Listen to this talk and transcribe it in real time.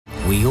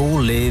We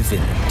all live in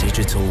a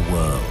digital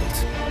world.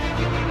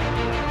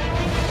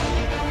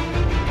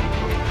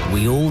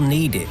 We all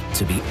need it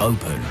to be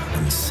open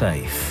and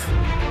safe.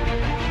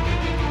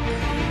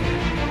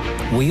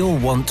 We all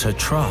want to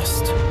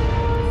trust.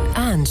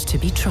 And to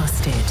be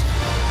trusted.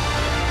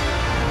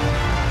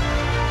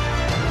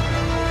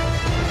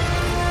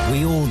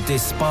 We all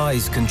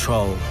despise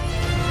control.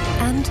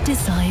 And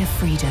desire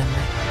freedom.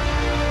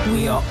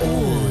 We are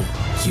all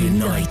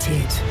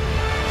united.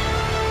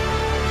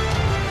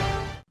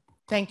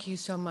 Thank you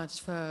so much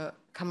for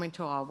coming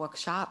to our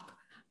workshop.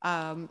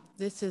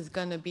 This is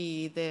going to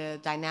be the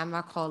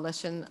Dynamic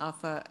Coalition of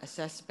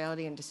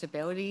Accessibility and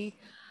Disability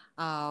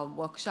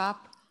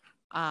workshop.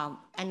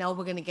 I know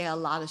we're going to get a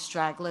lot of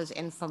stragglers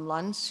in from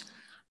lunch,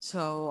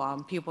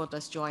 so people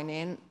just join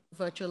in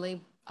virtually,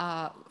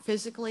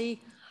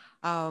 physically.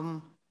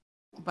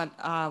 But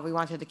we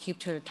wanted to keep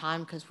to the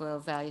time because we're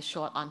very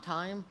short on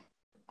time.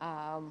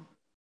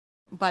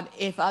 But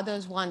if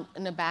others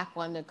in the back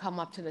want to come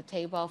up to the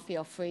table,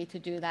 feel free to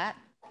do that.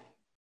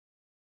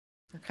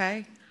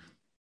 Okay.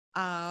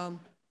 So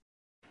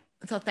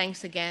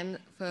thanks again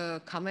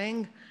for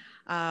coming.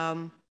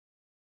 The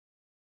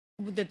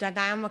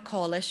Dynamic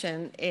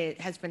Coalition, it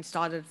has been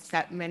started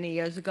many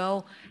years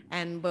ago,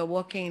 and we're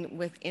working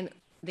within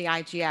the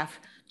IGF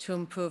to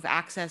improve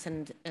access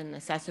and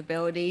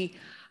accessibility.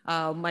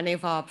 Many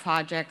of our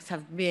projects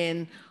have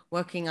been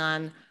working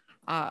on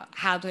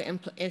how to,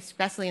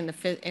 especially in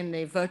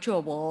the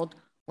virtual world,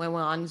 when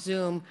we're on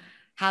Zoom,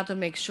 how to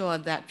make sure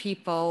that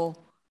people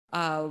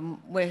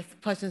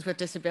persons with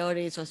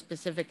disabilities or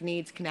specific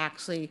needs can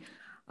actually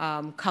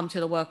come to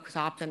the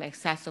workshop and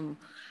access them.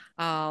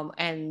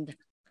 And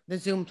the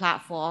Zoom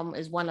platform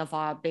is one of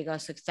our bigger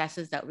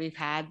successes that we've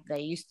had.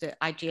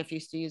 IGF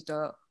used to use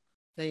the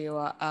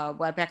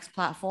WebEx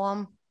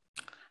platform.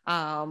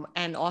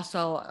 And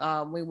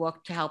also we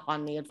work to help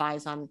on the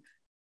advice on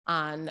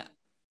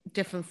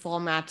different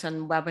formats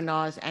and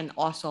webinars, and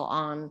also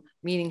on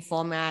meeting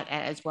format,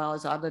 as well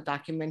as other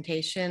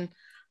documentation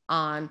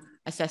on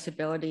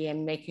accessibility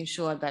and making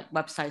sure that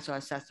websites are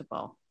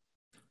accessible.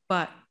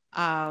 But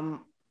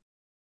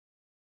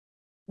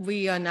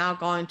we are now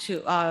going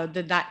to,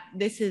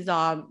 this is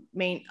our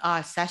main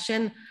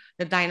session.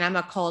 The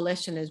Dynamic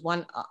Coalition is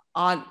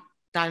our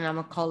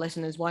Dynamic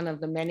Coalition is one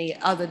of the many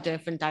other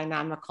different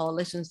dynamic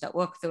coalitions that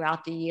work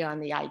throughout the year on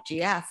the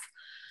IGF.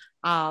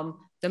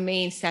 The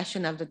main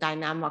session of the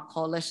Dynamic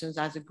Coalitions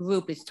as a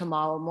group is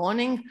tomorrow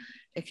morning.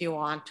 If you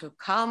want to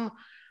come,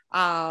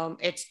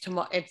 it's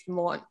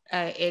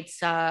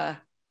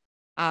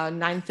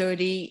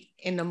 9:30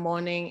 in the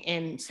morning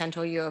in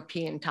Central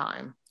European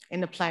time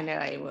in the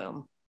plenary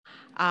room.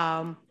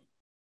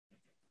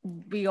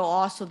 We are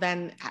also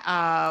then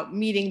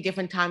meeting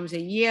different times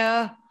a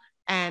year.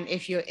 And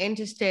if you're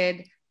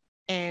interested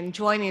in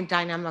joining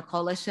Dynamic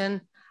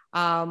Coalition,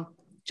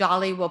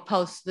 Jolly will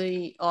post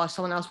or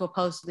someone else will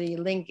post the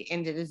link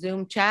into the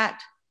Zoom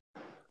chat.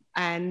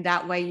 And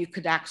that way you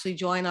could actually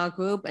join our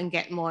group and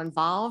get more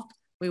involved.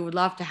 We would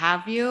love to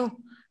have you.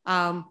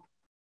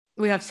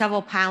 We have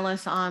several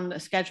panelists on the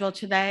schedule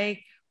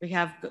today. We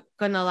have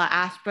Gunilla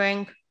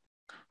Aspring.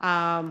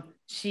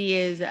 She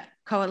is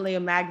currently a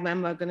MAG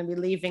member, going to be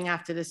leaving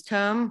after this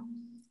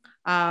term.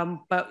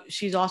 But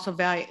she's also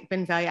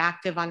been very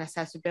active on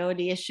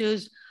accessibility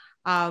issues.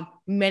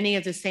 Many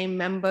of the same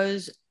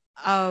members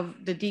of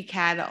the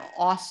DCAD are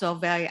also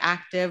very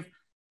active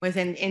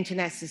within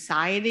Internet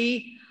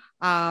Society.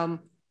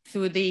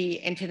 Through the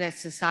Internet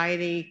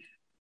Society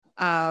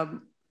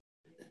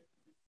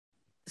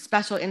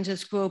Special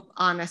Interest Group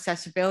on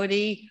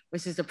Accessibility,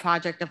 which is a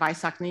project of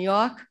ISOC New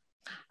York.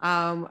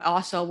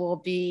 Also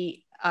will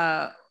be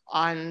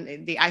on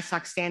the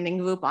ISOC Standing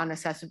Group on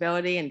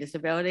Accessibility and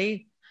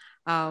Disability.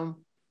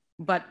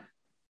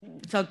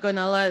 So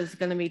Gunilla is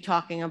going to be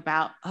talking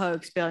about her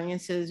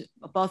experiences,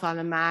 both on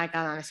the MAG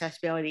and on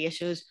accessibility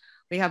issues.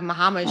 We have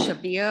Mohammed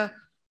Shabir.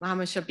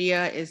 Mohammed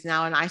Shabir is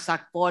now an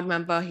ISOC board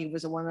member. He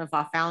was one of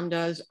our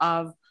founders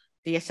of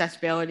the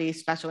Accessibility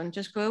Special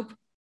Interest Group.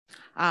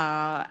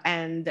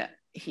 And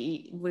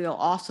we are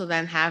also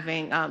then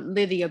having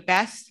Lydia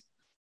Best.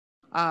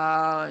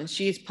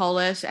 She's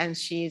Polish, and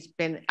she's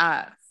been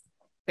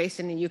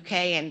based in the UK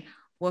and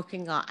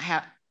working on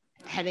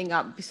heading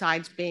up,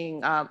 besides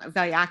being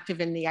very active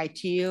in the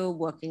ITU,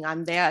 working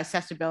on their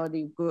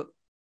accessibility group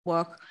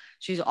work.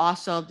 She's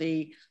also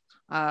the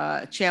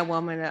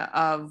chairwoman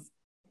of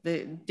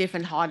the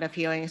different hard of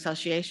hearing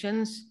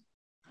associations.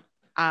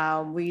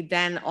 We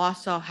then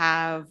also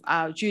have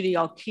Judy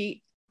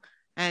O'Keefe,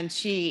 and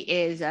she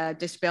is a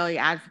disability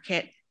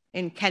advocate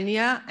in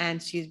Kenya,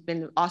 and she's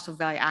been also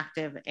very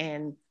active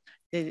in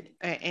the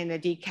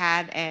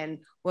DCAD and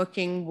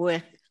working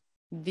with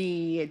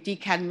the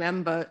DCAD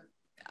member,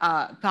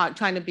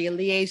 trying to be a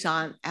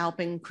liaison,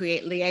 helping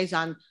create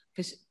liaison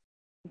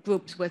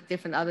groups with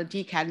different other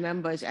DCAD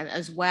members, and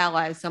as well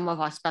as some of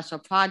our special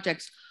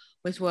projects,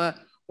 which were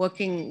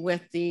working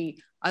with the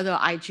other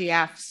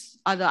IGFs,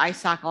 other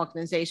ISOC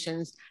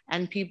organizations,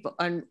 and people,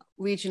 and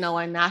regional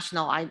and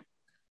national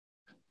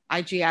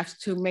IGFs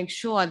to make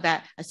sure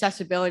that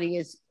accessibility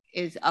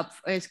is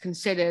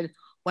considered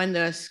when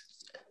they're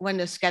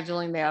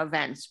scheduling their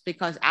events,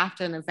 because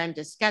after an event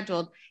is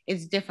scheduled,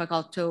 it's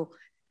difficult to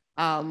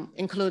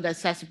include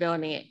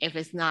accessibility if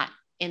it's not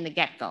in the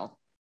get-go.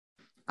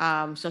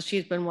 So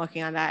she's been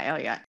working on that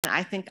area. And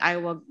I think I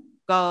will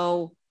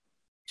go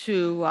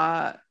to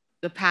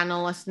the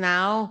panelists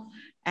now.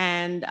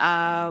 And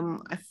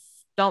I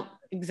don't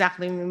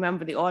exactly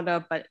remember the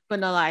order, but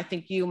Gunilla, I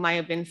think you might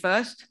have been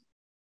first.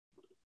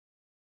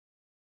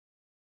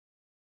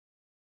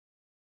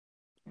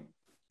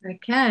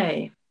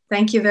 Okay,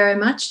 thank you very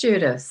much,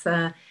 Judith.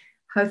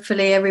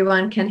 Hopefully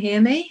everyone can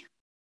hear me.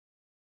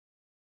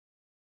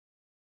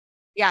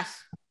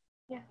 Yes.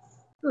 Yes.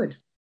 Good.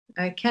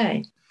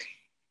 Okay.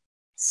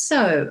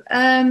 So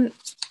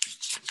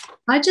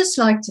I'd just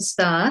like to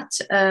start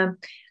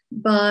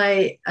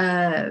by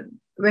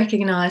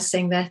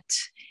recognizing that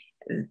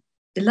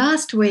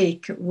last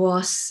week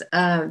was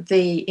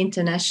the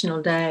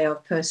International Day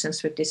of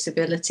Persons with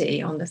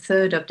Disability on the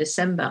 3rd of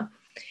December.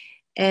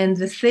 And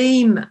the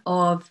theme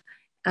of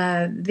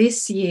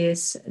this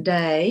year's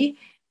day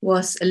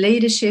was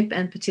leadership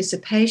and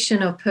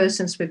participation of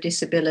persons with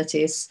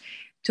disabilities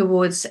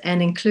towards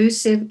an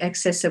inclusive,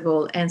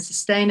 accessible, and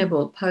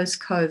sustainable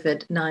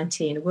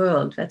post-COVID-19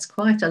 world. That's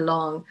quite a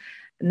long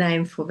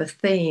name for the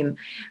theme,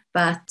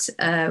 but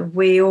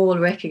we all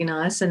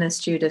recognize, and as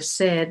Judith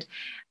said,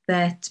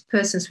 that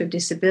persons with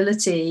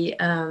disability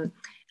are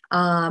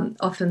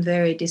often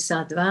very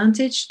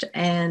disadvantaged,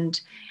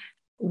 and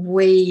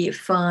we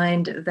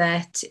find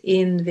that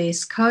in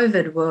this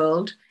COVID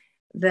world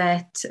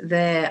that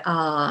there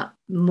are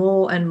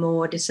more and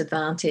more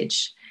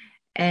disadvantage,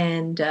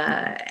 and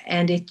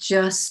it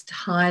just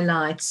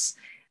highlights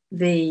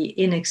the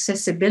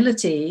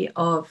inaccessibility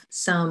of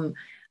some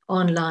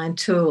online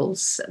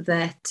tools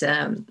that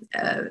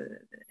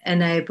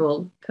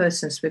enable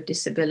persons with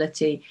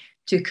disability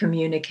to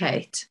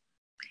communicate.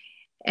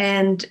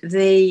 And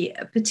the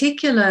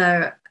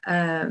particular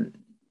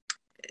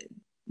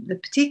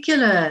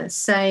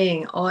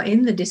saying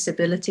in the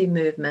disability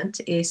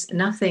movement is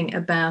 "nothing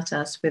about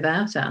us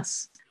without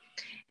us."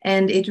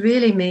 And it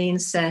really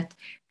means that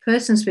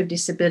persons with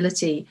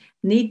disability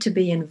need to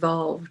be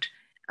involved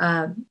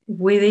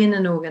within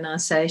an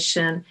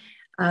organization,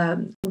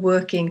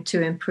 working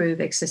to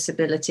improve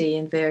accessibility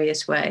in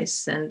various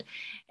ways.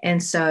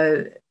 And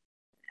so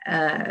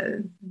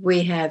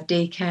we have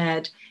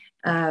DCAD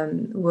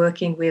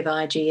working with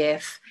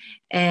IGF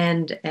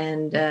and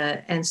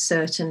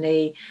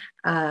certainly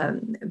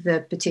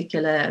the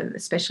particular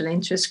special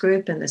interest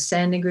group and the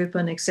standing group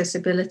on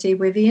accessibility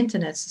with the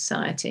Internet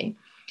Society.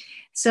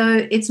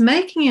 So it's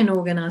making an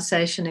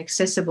organization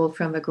accessible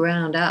from the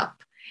ground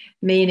up,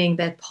 meaning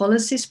that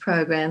policies,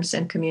 programs,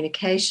 and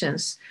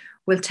communications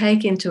will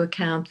take into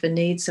account the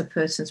needs of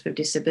persons with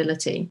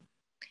disability.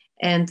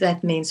 And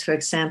that means, for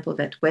example,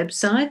 that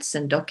websites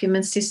and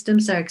document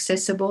systems are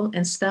accessible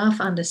and staff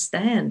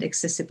understand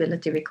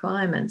accessibility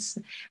requirements,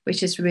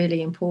 which is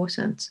really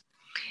important.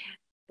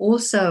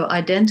 Also,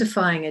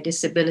 identifying a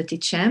disability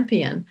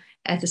champion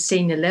at the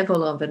senior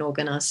level of an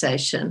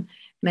organization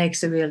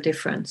makes a real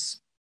difference.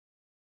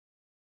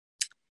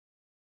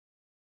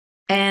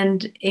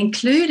 And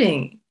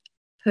including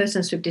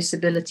persons with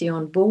disability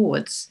on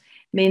boards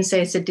means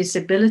there's a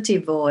disability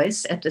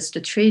voice at the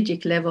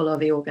strategic level of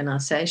the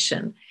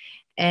organization.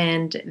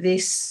 And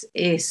this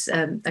is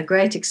a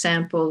great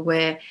example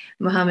where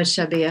Mohammed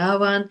Shabir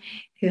Awan,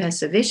 who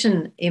has a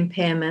vision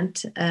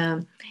impairment,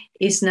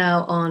 is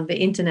now on the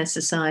Internet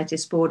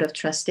Society's Board of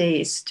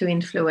Trustees to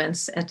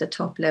influence at the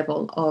top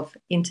level of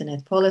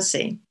Internet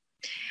policy.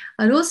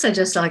 I'd also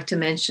just like to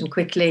mention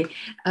quickly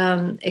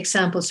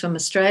examples from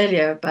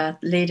Australia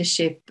about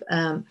leadership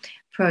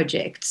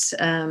projects.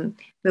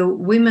 The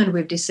Women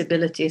with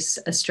Disabilities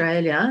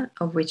Australia,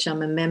 of which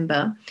I'm a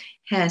member,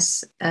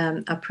 has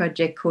a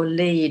project called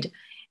LEAD,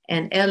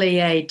 and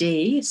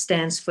LEAD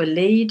stands for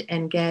Lead,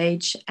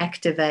 Engage,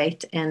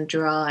 Activate, and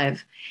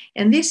Drive.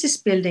 And this is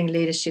building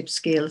leadership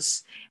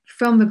skills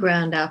from the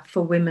ground up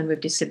for women with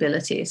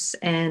disabilities.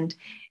 And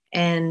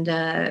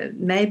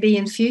maybe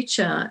in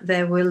future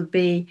there will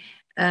be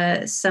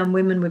some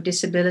women with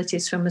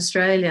disabilities from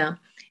Australia,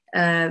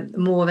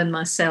 more than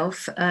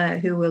myself,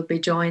 who will be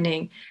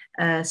joining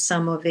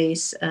some of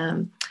these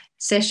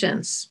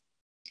sessions.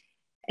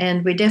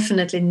 And we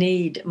definitely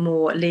need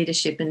more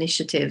leadership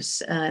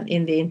initiatives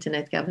in the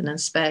internet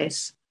governance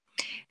space.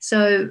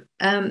 So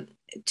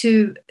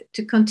to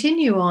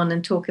continue on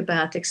and talk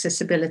about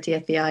accessibility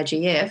at the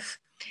IGF,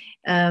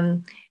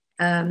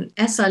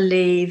 as I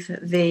leave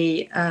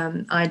the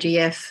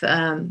IGF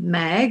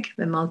MAG,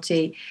 the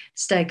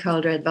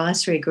Multi-Stakeholder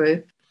Advisory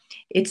Group,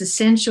 it's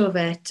essential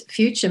that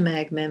future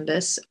MAG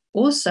members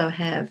also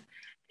have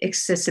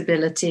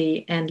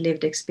accessibility and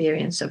lived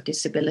experience of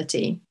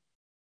disability.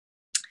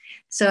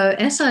 So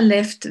as I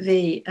left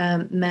the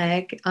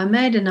MAG, I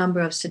made a number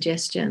of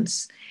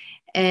suggestions,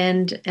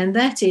 and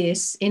that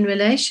is in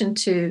relation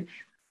to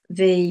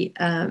the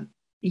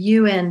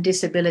UN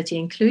Disability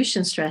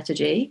Inclusion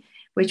Strategy,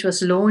 which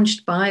was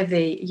launched by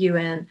the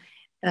UN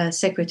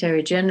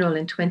Secretary General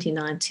in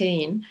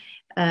 2019,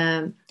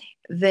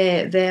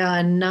 there are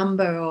a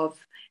number of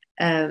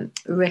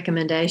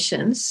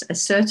recommendations,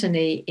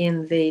 certainly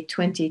in the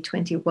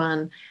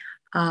 2021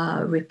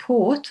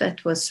 report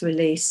that was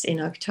released in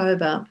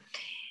October.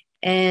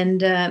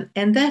 And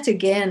that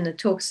again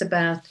talks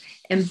about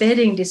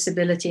embedding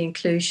disability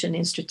inclusion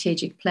in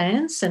strategic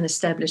plans and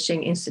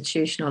establishing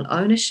institutional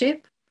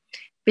ownership,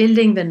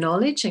 building the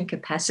knowledge and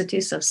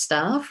capacities of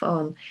staff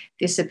on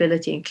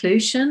disability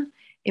inclusion,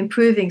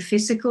 improving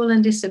physical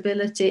and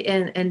disability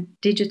and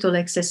digital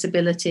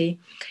accessibility,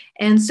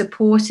 and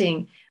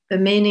supporting the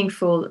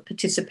meaningful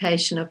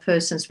participation of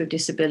persons with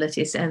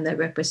disabilities and their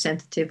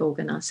representative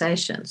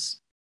organizations.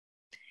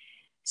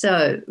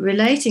 So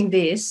relating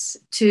this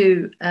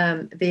to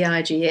the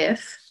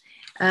IGF,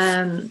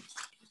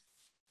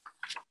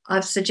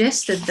 I've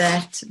suggested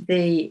that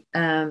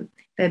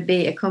there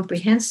be a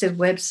comprehensive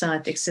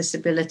website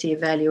accessibility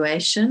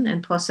evaluation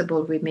and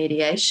possible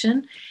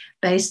remediation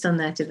based on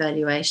that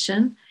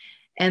evaluation.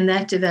 And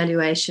that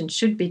evaluation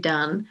should be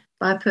done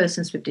by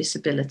persons with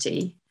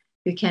disability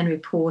who can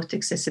report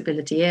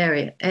accessibility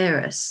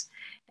errors.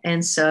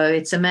 And so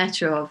it's a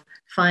matter of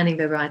finding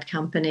the right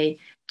company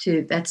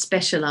that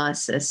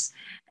specializes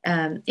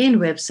in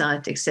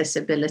website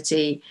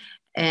accessibility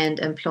and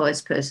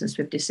employs persons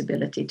with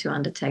disability to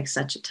undertake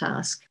such a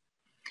task.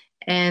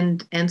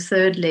 And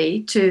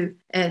secondly, to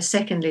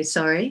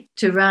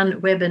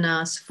run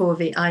webinars for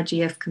the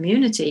IGF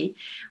community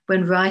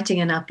when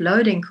writing and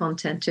uploading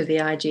content to the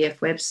IGF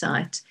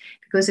website,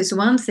 because it's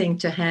one thing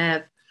to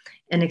have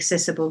an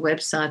accessible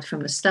website from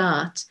the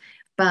start,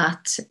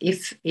 but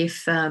if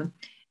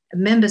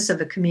members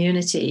of a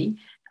community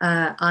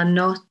are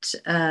not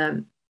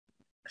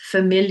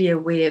familiar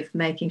with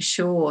making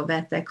sure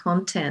that their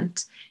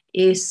content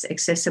is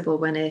accessible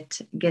when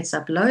it gets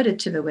uploaded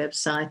to the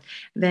website,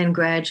 then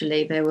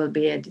gradually there will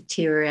be a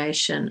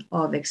deterioration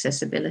of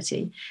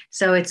accessibility.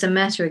 So it's a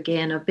matter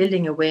again of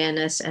building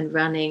awareness and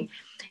running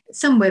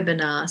some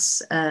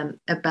webinars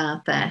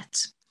about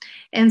that.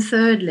 And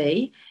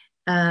thirdly,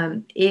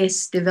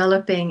 is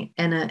developing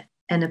and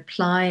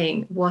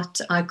applying what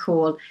I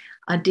call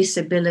a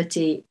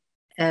disability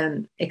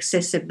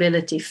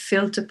accessibility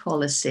filter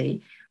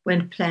policy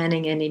when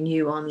planning any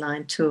new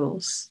online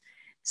tools.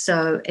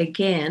 So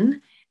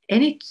again,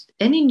 any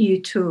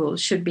new tool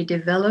should be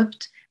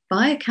developed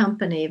by a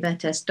company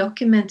that has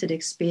documented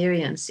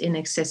experience in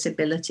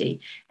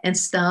accessibility and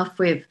staff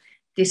with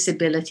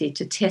disability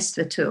to test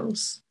the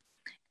tools.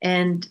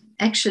 And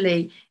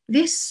actually,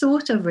 this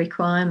sort of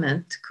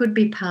requirement could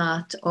be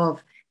part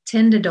of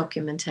tender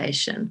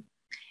documentation.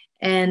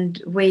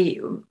 And we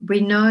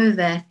know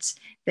that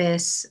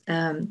there's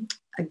a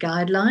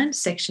guideline,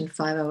 Section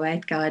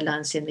 508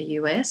 guidelines in the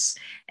US,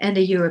 and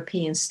a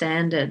European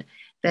standard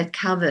that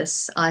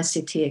covers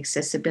ICT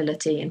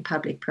accessibility in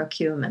public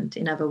procurement,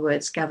 in other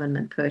words,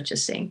 government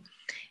purchasing.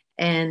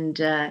 And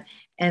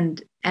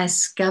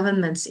as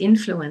governments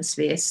influence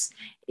this,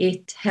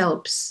 it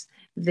helps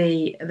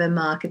the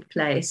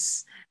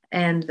marketplace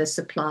and the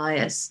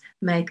suppliers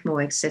make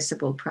more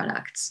accessible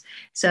products.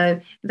 So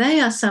they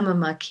are some of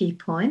my key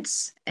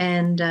points,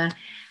 and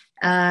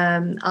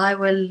I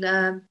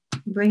will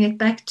bring it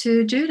back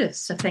to Judith.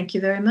 So thank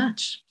you very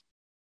much.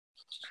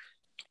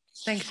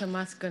 Thanks so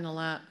much,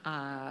 Gunilla.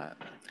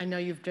 I know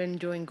you've been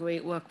doing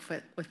great work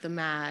with the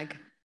MAG,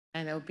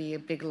 and it would be a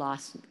big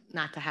loss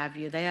not to have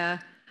you there.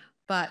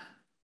 But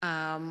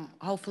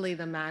hopefully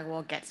the MAG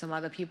will get some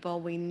other people.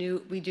 We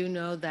do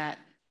know that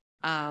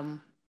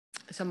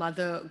some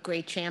other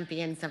great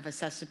champions of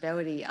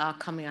accessibility are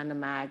coming on the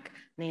MAG,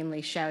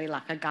 namely Sherry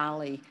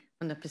Lakagali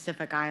from the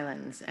Pacific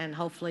Islands, and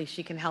hopefully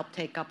she can help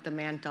take up the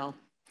mantle.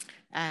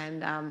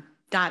 And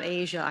Dot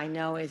Asia, I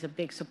know, is a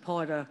big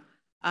supporter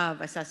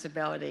of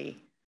accessibility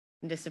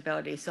and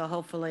disability. So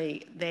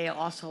hopefully they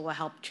also will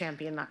help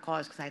champion that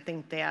cause, because I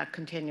think they are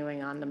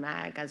continuing on the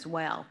MAG as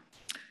well.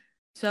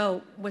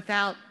 So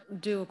without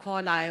due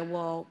accord, I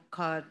will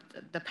call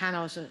the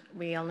panels.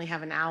 We only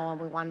have an hour,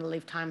 and we want to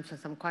leave time for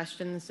some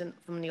questions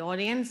from the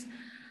audience.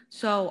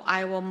 So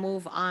I will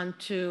move on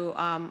to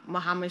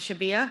Mohammed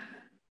Shabir.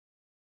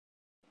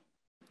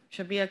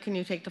 Shabir, can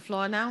you take the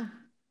floor now?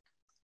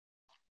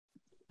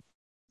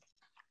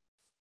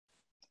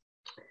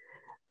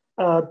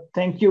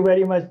 Thank you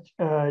very much,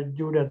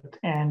 Judith,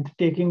 and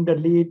taking the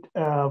lead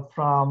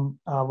from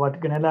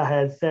what Gunilla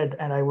has said.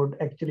 And I would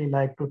actually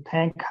like to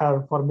thank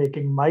her for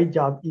making my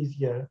job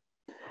easier,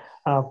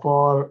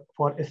 for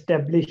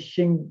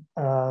establishing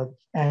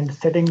and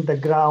setting the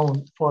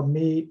ground for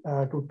me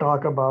to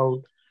talk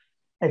about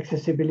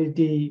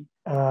accessibility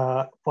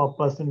for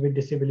persons with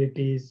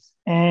disabilities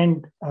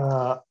and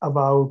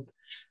about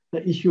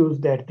the issues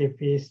that they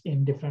face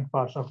in different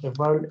parts of the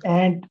world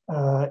and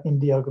in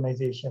the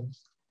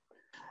organizations.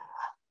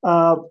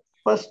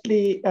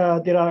 Firstly,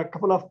 there are a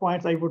couple of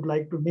points I would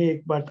like to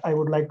make, but I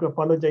would like to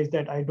apologize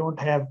that I don't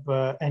have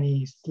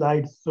any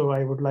slides, so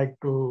I would like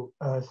to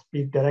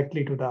speak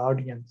directly to the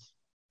audience.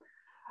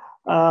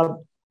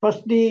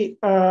 Firstly,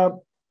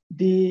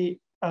 the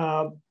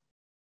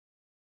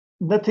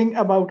nothing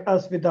about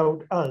us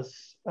without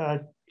us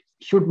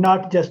should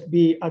not just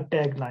be a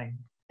tagline.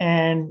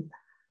 And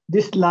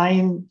this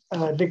line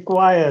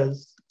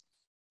requires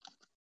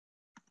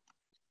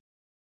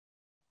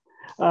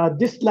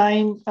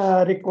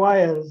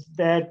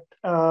that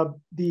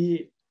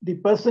the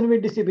person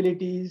with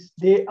disabilities,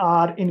 they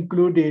are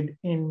included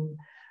in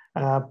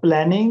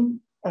planning,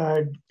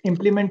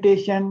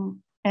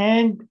 implementation,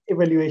 and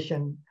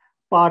evaluation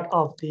part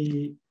of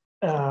the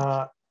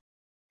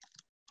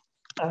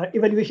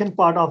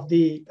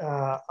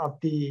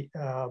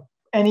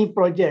any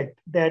project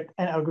that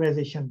an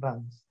organization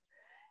runs.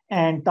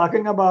 And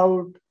talking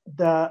about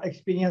the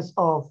experience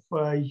of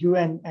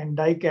UN and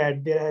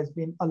DICAD, there has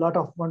been a lot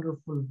of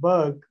wonderful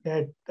work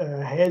that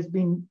has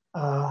been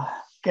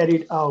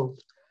carried out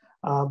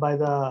by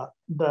the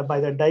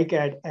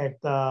DICAD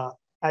at the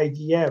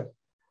IGF.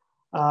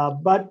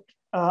 But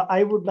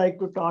I would like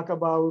to talk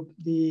about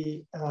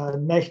the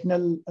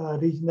national,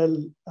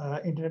 regional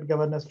internet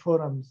governance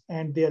forums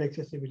and their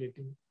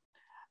accessibility.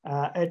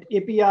 At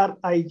APR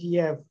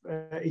IGF,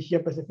 Asia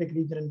Pacific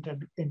Regional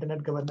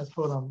Internet Governance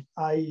Forum,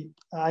 I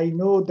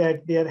know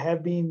that there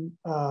have been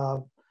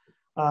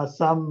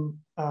some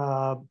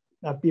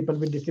people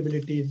with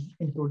disabilities,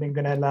 including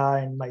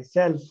Ganela and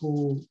myself,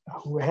 who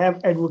have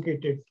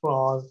advocated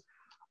for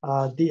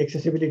the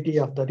accessibility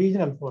of the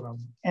regional forum.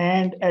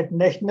 And at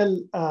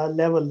national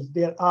levels,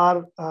 there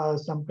are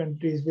some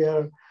countries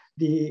where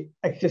the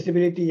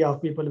accessibility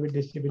of people with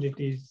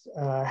disabilities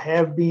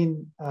have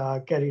been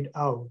carried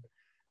out.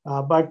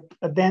 But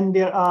then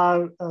there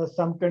are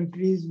some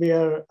countries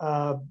where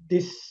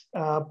this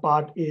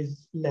part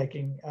is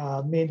lacking,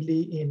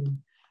 mainly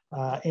in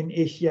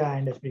Asia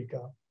and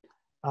Africa.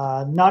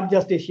 Not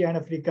just Asia and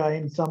Africa,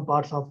 in some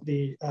parts of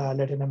the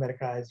Latin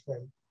America as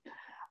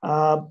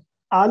well.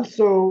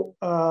 Also,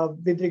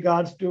 with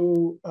regards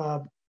to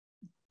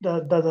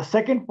the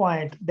second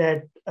point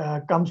that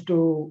comes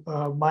to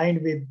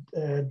mind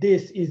with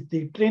this is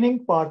the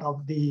training part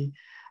of the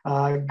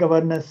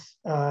governance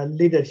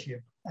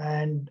leadership.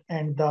 And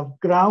the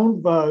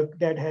groundwork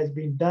that has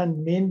been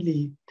done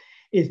mainly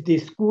is the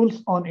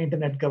schools on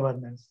internet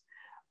governance.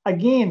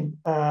 Again,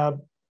 a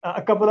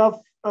couple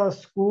of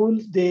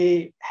schools,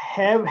 they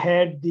have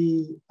had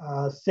the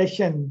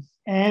sessions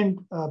and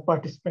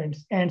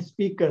participants and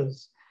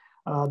speakers,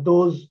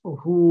 those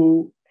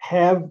who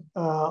have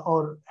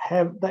or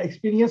have the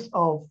experience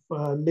of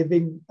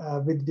living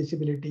with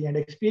disability and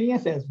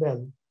experience as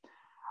well.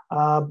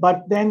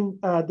 But then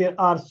there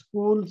are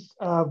schools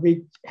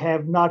which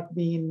have not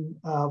been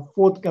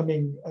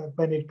forthcoming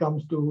when it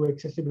comes to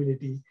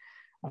accessibility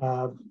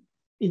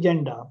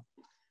agenda.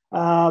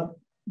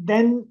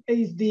 Then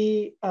is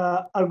the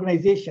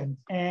organizations.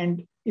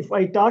 And if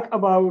I talk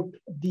about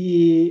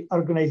the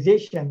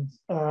organizations,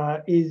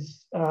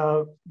 is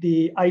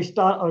the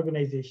iStar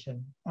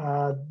organization.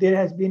 There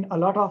has been a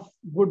lot of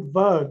good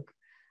work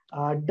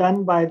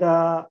done by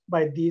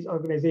these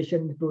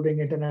organizations, including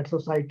Internet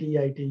Society,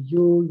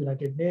 ITU,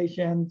 United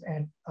Nations,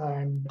 and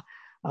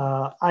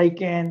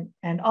ICANN,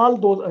 and all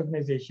those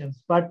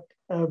organizations. But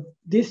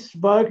this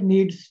work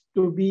needs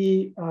to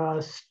be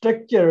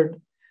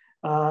structured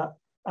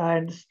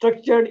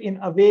in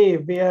a way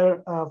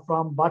where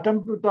from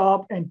bottom to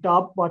top and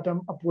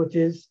top-bottom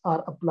approaches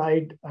are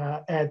applied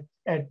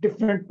at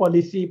different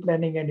policy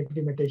planning and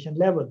implementation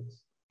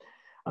levels.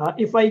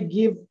 If I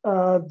give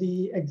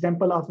the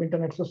example of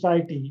Internet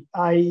Society,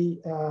 I,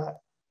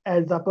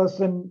 as a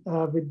person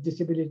with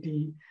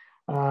disability,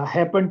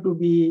 happen to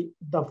be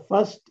the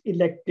first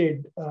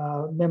elected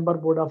member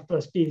board of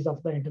trustees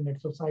of the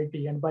Internet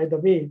Society. And by the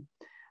way,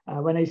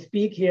 when I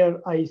speak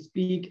here, I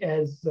speak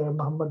as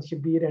Muhammad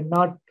Shabir and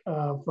not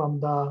from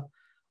the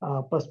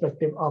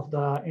perspective of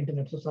the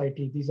Internet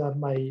Society. These are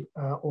my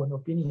own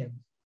opinions.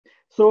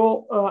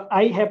 So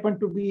I happen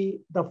to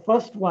be the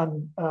first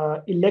one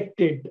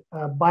elected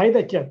by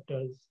the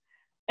chapters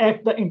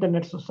at the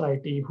Internet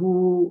Society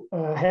who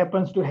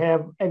happens to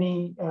have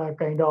any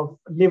kind of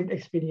lived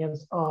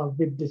experience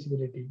with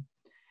disability.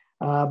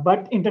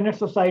 But Internet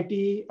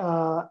Society,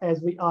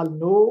 as we all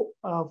know,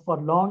 for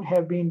long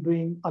have been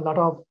doing a lot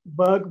of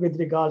work with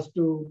regards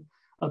to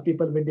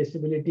people with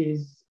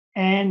disabilities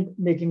and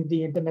making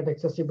the internet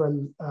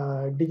accessible,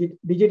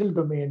 digital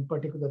domain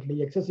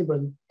particularly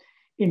accessible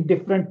in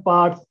different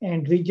parts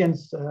and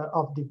regions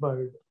of the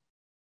world.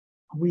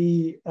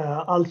 We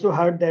also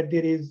heard that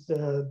there is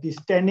the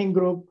standing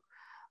group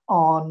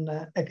on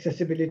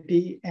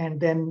accessibility, and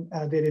then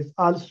there is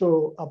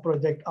also a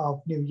project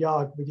of New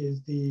York, which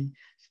is the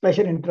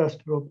special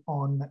interest group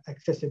on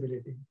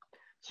accessibility.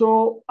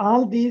 So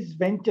all these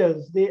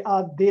ventures, they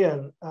are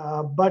there,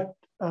 but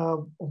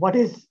what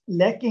is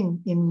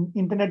lacking in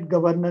internet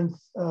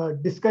governance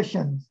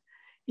discussions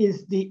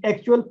is the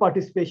actual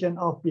participation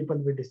of people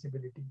with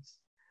disabilities.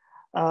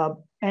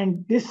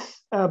 And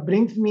this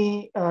brings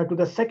me to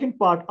the second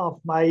part of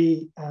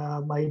my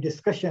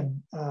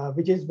discussion,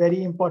 which is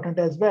very important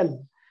as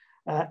well.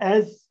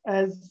 As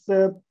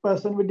a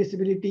person with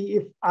disability,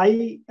 if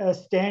I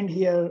stand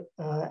here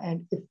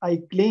and if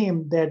I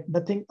claim that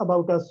nothing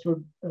about us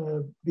should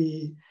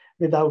be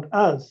without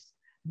us,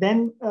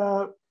 then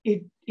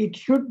it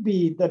should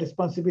be the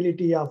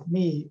responsibility of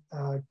me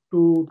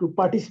to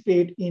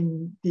participate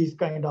in these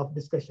kind of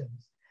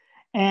discussions.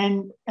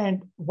 And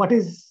what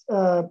is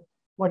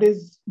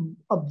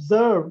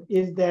observed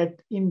is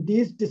that in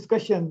these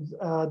discussions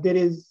there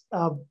is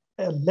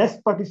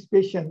less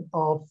participation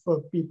of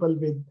people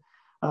with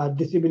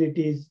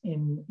disabilities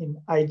in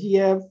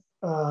IGF,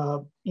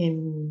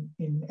 in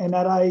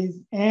NRIs,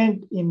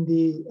 and in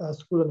the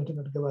school and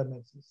internet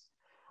governances.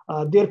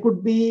 There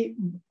could be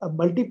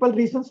multiple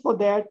reasons for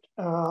that.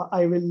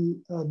 I will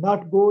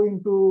not go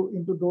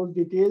into those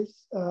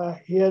details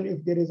here.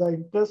 If there is an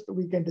interest,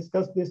 we can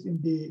discuss this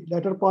in the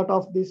latter part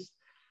of this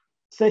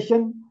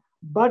session.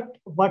 But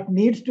what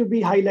needs to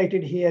be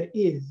highlighted here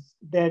is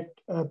that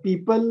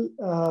people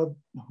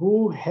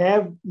who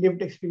have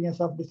lived experience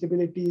of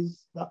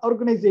disabilities, the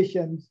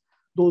organizations,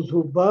 those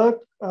who work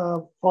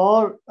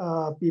for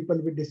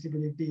people with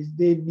disabilities,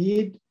 they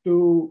need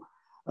to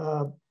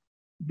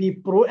be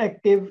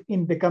proactive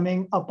in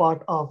becoming a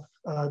part of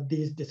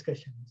these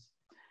discussions.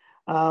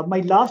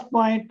 My last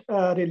point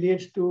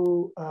relates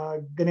to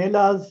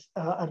Ganela's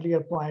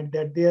earlier point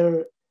that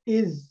there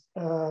is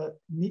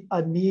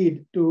a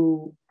need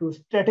to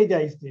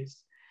strategize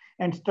this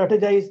and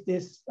strategize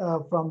this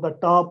from the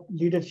top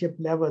leadership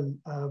level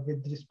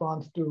with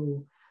response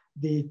to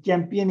the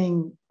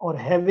championing or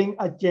having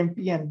a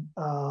champion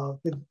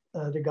with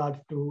regards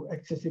to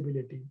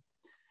accessibility.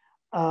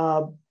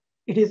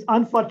 It is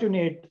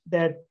unfortunate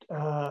that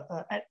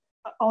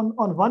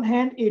on one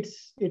hand,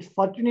 it's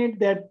fortunate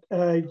that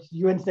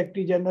UN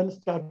Secretary General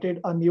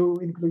started a new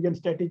inclusion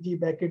strategy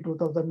back in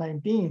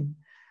 2019.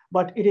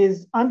 But it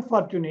is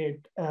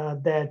unfortunate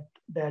that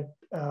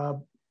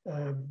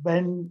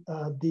when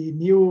the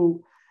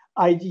new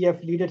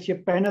IGF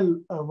leadership panel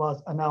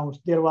was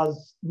announced, there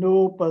was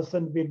no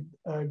person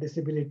with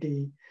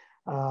disability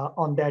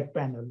on that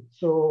panel.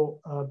 So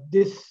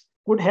this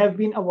could have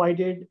been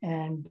avoided,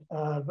 and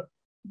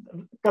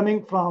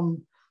coming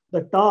from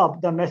the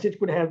top, the message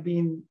could have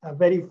been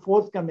very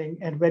forthcoming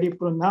and very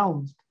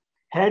pronounced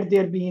had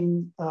there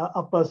been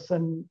a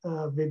person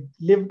with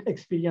lived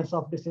experience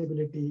of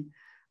disability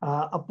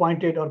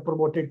appointed or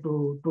promoted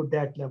to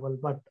that level.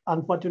 But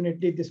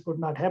unfortunately, this could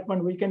not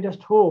happen. We can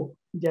just hope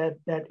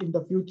that in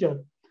the future,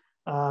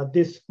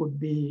 this could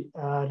be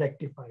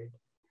rectified.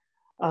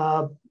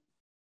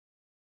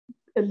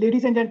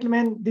 Ladies and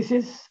gentlemen, this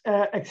is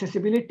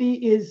accessibility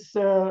is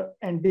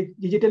and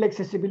digital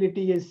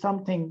accessibility is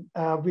something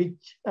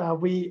which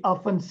we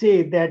often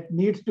say that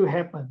needs to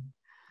happen.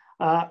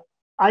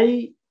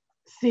 I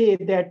say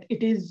that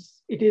it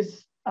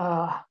is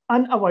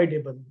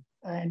unavoidable.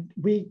 And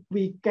we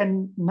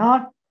can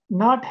not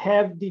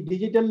have the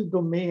digital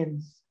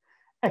domains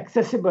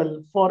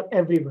accessible for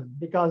everyone,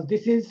 because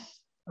this is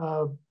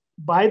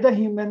by the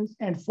humans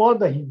and for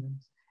the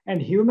humans,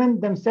 and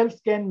humans themselves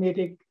can make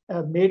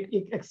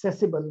it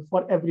accessible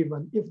for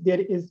everyone if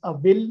there is a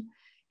will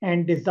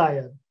and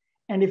desire.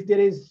 And if there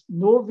is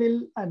no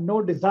will and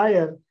no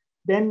desire,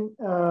 then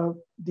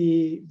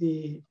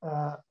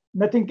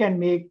nothing can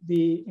make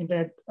the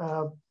internet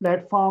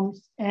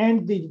platforms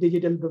and the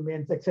digital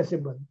domains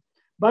accessible.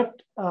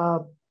 But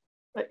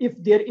if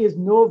there is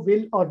no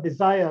will or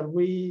desire,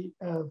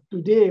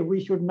 today we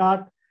should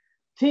not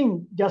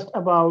think just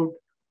about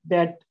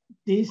that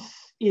this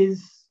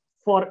is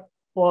for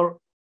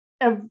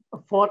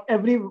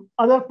every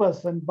other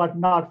person, but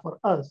not for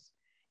us.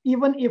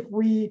 Even if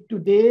we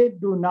today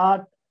do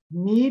not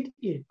need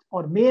it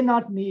or may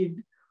not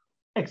need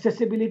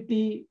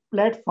accessibility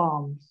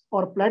platforms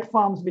or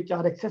platforms which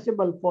are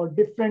accessible for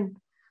different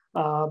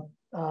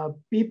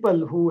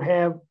people who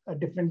have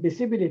different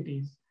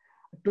disabilities,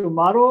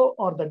 tomorrow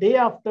or the day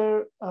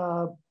after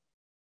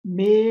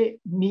may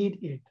need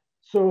it.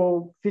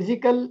 So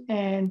physical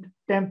and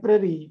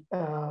temporary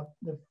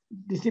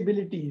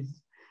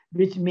disabilities,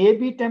 which may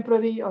be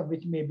temporary or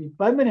which may be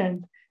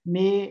permanent,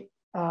 may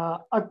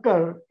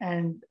occur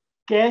and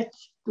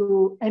catch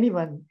to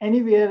anyone,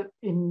 anywhere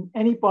in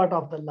any part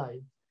of the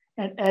life.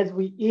 And as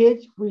we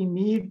age, we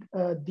need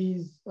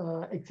these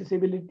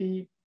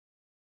accessibility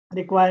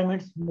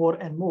requirements more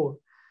and more.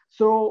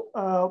 So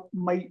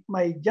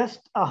my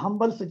just a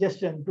humble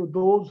suggestion to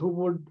those who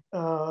would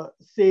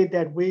say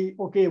that we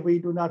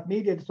do not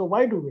need it, so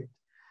why do it?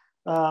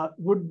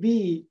 Would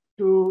be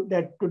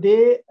that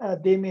today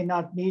they may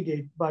not need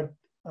it, but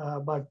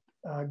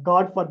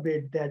God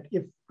forbid that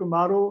if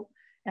tomorrow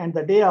and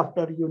the day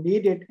after you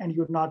need it and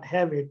you not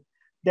have it,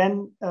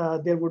 then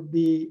there would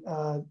be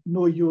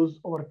no use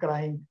over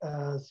crying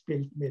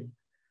spilled milk.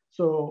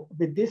 So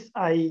with this,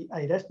 I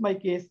rest my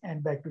case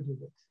and back to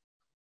Judith.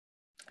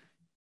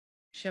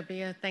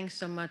 Shabir, thanks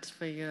so much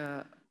for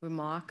your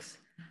remarks.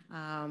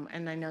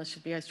 And I know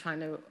Shabir is trying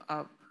to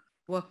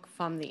work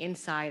from the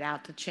inside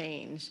out to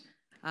change.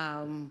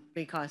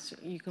 because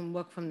you can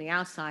work from the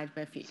outside,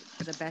 but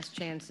the best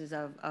chances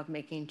of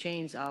making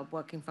change are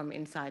working from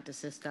inside the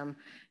system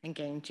and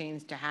getting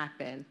change to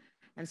happen.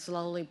 And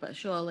slowly but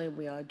surely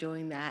we are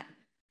doing that,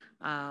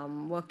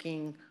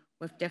 working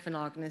with different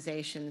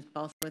organizations,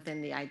 both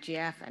within the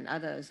IGF and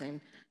others,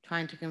 and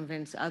trying to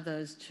convince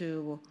others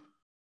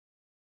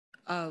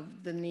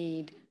of the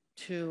need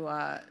to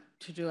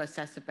do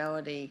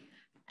accessibility.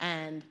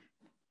 And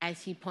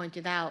as he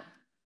pointed out,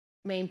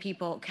 main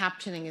people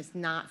captioning is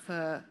not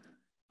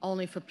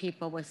only for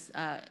people with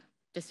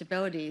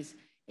disabilities.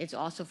 It's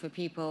also for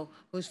people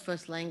whose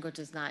first language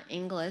is not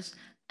English,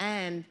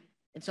 and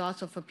it's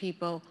also for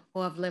people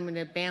who have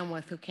limited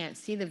bandwidth who can't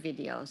see the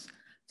videos.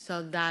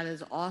 So that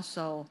is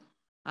also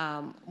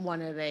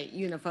one of the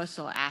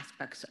universal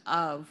aspects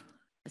of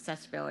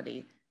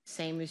accessibility.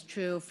 Same is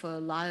true for a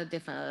lot of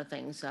different other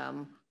things.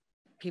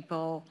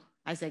 People,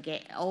 as they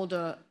get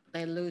older,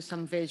 they lose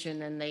some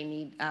vision and they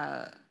need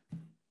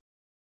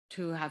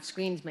to have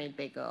screens made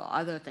bigger or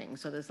other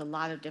things. So there's a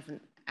lot of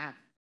different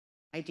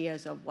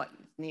ideas of what's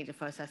needed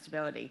for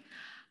accessibility.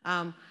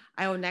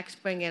 I will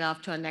next bring it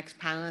off to our next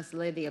panelist,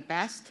 Lydia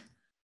Best.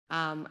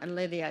 And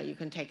Lydia, you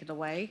can take it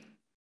away.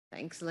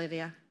 Thanks,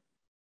 Lydia.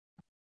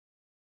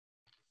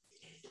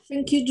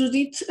 Thank you,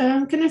 Judith.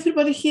 Can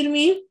everybody hear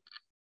me?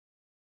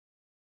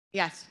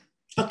 Yes.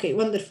 Okay,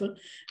 wonderful.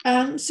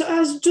 So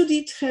as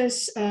Judith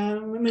has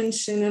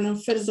mentioned,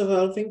 and first of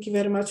all, thank you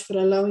very much for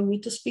allowing me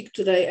to speak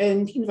today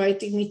and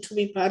inviting me to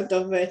be part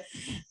of a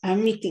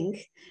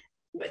meeting.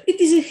 It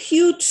is a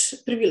huge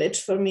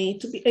privilege for me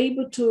to be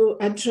able to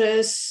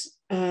address,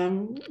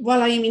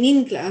 while I am in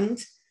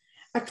England,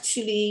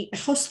 actually a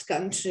host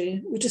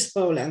country, which is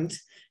Poland,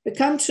 the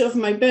country of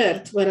my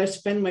birth, where I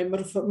spent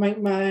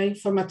my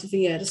formative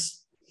years.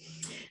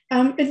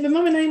 At the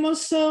moment, I'm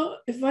also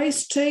a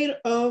vice chair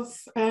of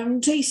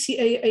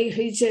JCAA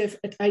IGF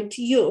at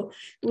ITU,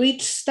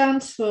 which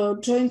stands for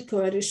Joint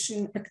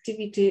Coalition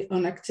Activity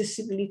on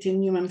Accessibility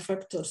and Human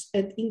Factors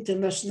at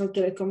International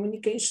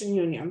Telecommunication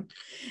Union.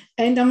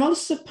 And I'm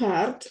also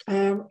part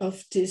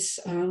of this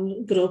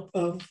group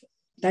of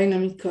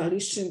Dynamic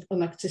Coalition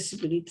on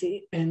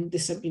Accessibility and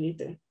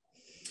Disability.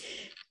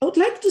 I would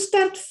like to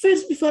start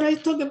first, before I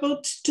talk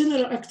about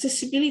general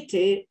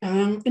accessibility,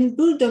 and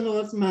build on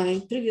what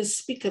my previous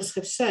speakers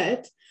have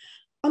said,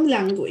 on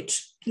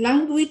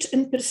language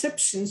and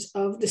perceptions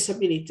of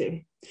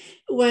disability,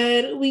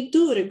 where we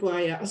do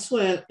require as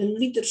well a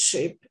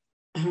leadership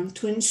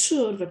to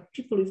ensure that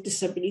people with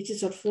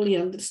disabilities are fully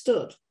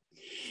understood.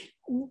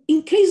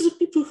 In case of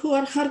people who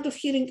are hard of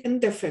hearing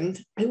and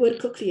deafened, I wear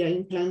cochlear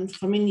implant.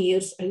 For many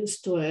years, I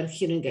used to wear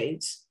hearing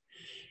aids.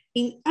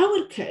 In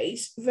our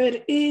case,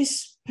 there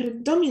is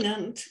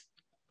predominant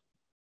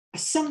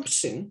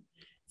assumption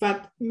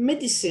that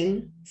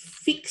medicine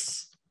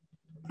fixes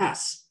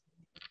us,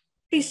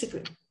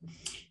 basically.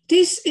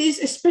 This is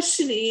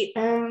especially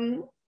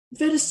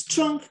very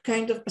strong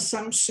kind of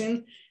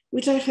assumption,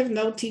 which I have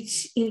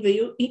noticed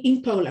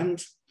in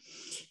Poland.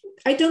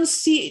 I don't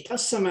see it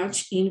as so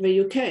much in the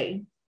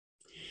UK.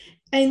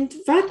 And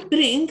that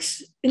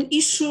brings an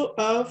issue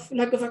of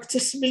lack of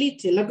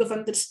accessibility, lack of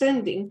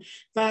understanding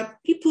that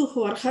people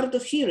who are hard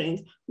of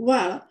hearing,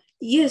 well,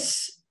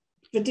 yes,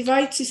 the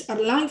devices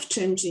are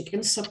life-changing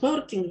and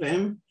supporting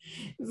them.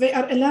 They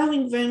are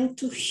allowing them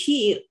to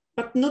hear,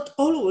 but not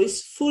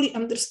always fully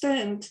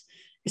understand,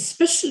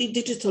 especially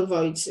digital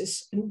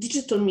voices and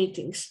digital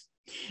meetings.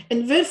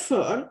 And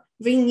therefore,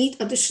 they need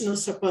additional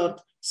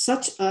support,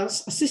 such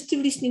as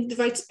assistive listening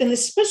devices, and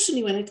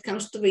especially when it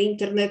comes to the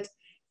internet,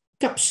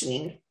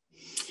 captioning.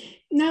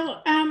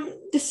 Now,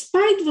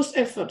 despite those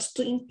efforts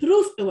to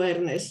improve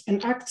awareness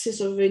and access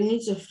of the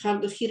needs of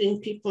hard of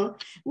hearing people,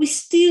 we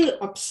still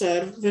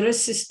observe the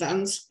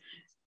resistance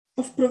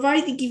of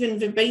providing even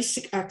the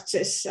basic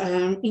access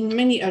in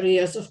many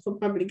areas of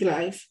public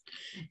life.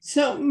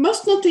 So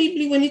most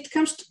notably when it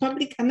comes to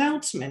public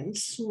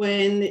announcements,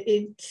 when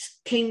it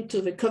came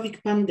to the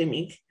COVID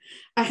pandemic,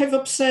 I have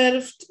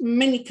observed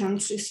many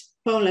countries,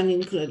 Poland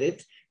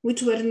included,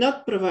 which were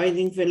not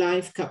providing the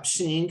live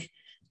captioning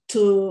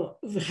to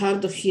the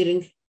hard of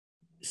hearing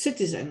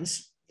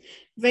citizens.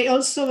 They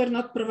also were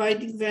not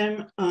providing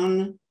them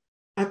on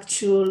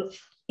actual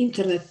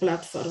internet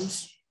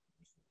platforms.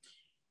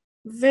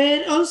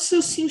 There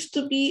also seems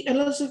to be a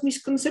lot of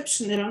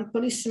misconception around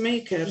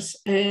policymakers,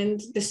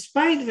 and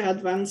despite the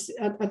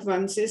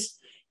advances,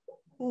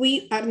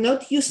 we are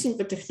not using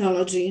the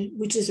technology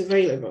which is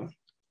available.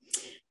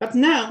 But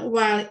now,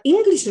 while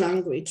English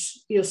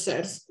language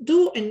users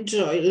do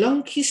enjoy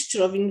long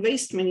history of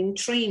investment in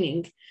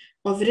training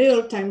of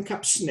real-time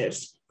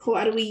captioners,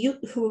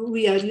 who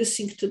we are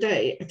using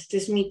today at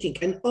this meeting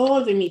and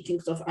all the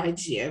meetings of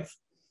IGF,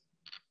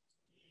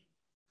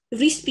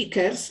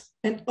 re-speakers,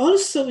 and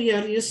also we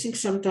are using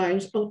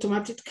sometimes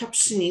automatic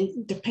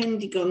captioning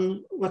depending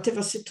on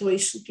whatever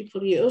situation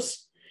people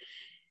use.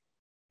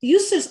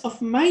 Users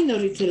of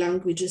minority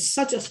languages,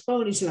 such as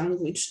Polish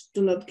language,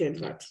 do not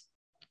get that.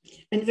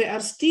 And they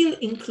are still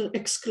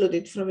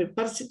excluded from the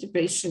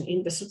participation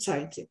in the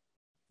society.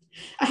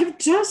 I have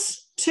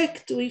just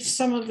checked with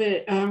some of the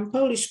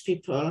Polish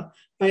people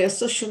via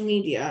social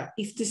media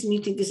if this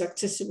meeting is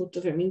accessible to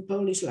them in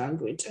Polish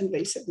language, and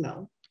they said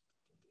no.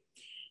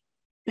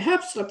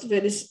 Perhaps that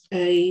there is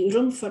a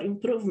room for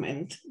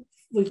improvement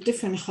with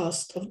different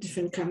hosts of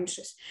different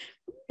countries.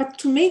 But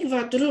to make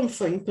that room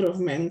for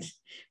improvement,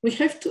 we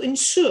have to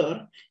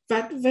ensure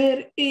that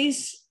there is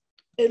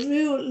a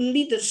real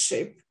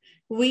leadership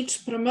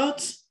which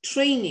promotes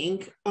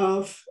training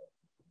of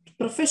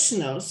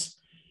professionals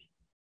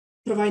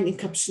providing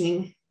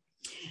captioning.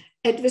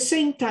 At the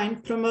same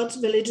time, promotes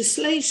the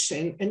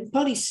legislation and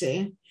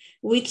policy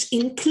which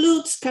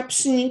includes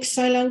captioning,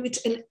 sign language,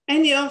 and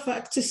any other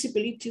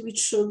accessibility which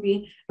should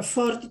be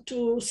afforded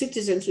to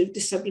citizens with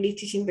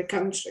disabilities in the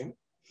country.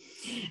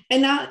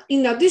 And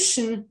in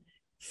addition,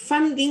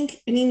 funding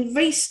and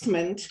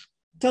investment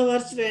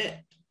towards the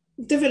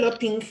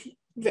developing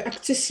the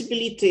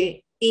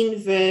accessibility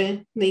in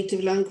the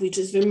native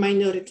languages, the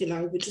minority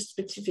languages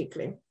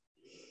specifically.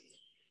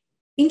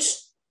 In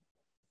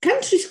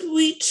countries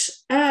which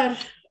are,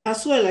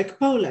 as well like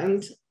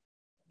Poland,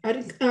 are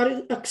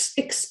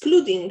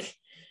excluding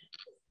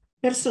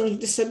persons with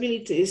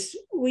disabilities,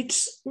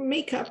 which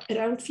make up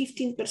around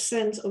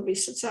 15% of the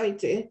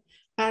society,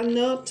 are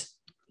not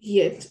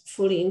yet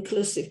fully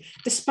inclusive,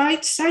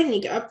 despite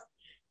signing up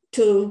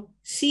to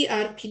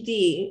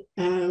CRPD,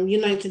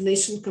 United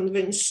Nations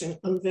Convention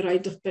on the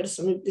Right of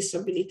Persons with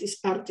Disabilities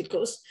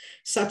articles,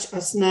 such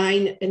as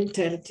 9 and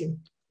 30,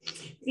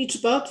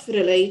 which both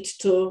relate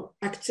to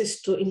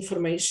access to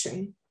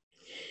information.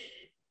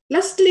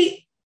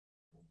 Lastly,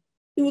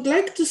 we would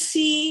like to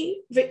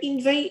see the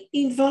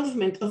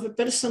involvement of a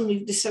person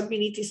with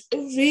disabilities, a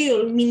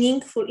real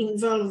meaningful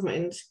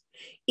involvement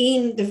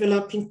in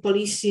developing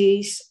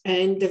policies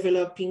and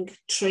developing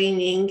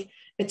training,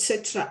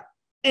 etc.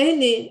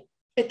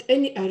 At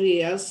any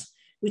areas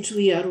which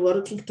we are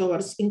working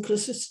towards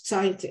inclusive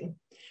society.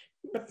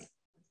 But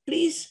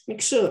please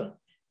make sure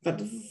that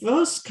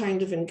those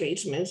kind of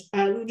engagements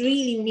are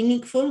really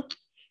meaningful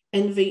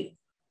and they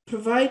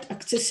provide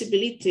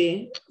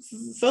accessibility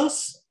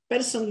those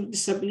persons with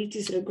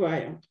disabilities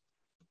require.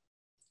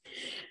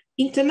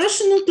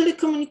 International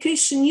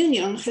Telecommunication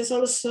Union has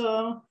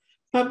also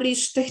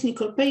published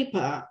technical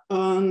paper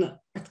on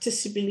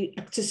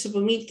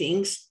accessible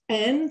meetings,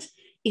 and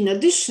in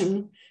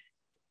addition,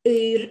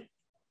 an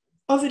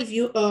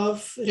overview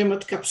of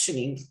remote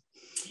captioning.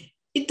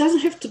 It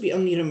doesn't have to be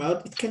only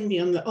remote, it can be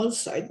on the all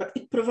side, but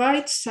it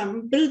provides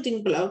some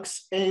building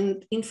blocks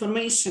and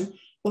information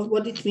of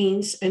what it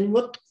means and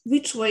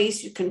which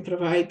ways you can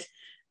provide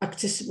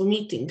accessible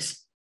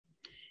meetings.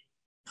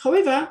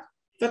 However,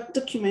 that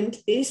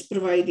document is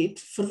provided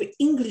for the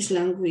English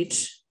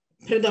language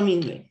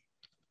predominantly.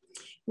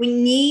 We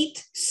need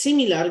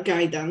similar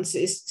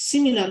guidances,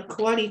 similar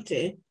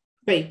quality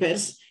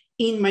papers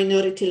in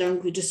minority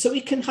languages, so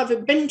we can have a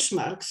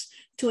benchmarks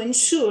to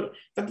ensure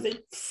that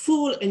the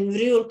full and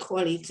real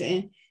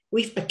quality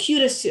with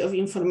accuracy of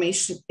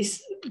information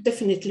is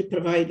definitely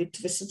provided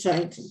to the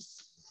society.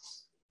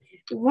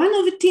 One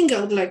of the things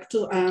I would like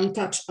to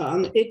touch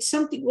on, it's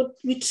something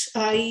which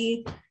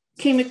I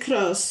came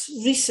across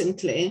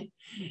recently.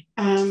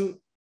 The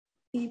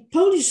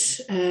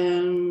Polish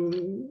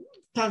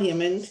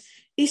Parliament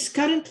is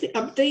currently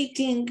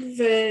updating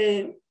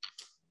the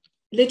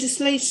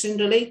legislation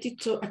related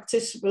to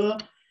accessible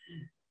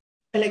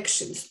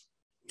elections.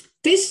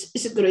 This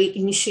is a great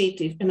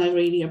initiative, and I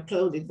really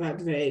applaud it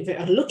that they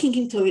are looking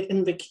into it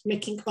and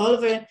making all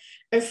the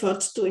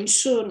efforts to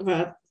ensure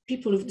that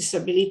people with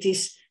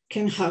disabilities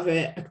can have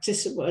an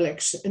accessible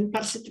election and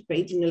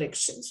participate in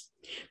elections.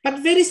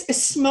 But there is a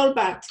small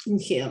but in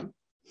here.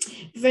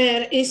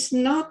 There is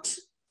not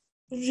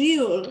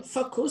real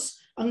focus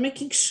on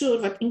making sure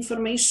that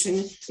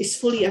information is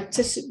fully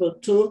accessible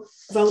to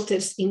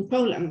voters in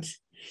Poland.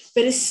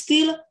 There is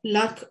still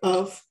lack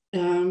of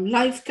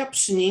live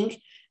captioning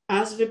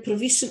as the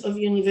provision of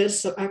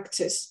universal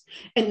access.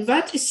 And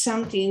that is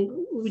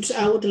something which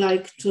I would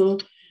like to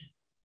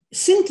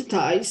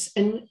synthesize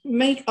and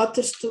make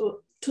others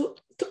to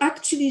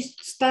actually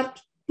start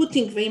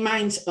putting their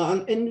minds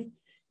on and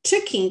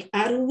checking,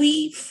 are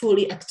we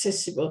fully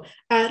accessible?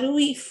 Are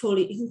we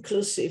fully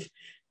inclusive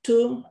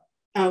to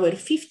our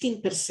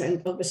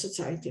 15% of the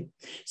society?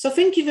 So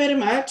thank you very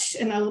much.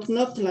 And I would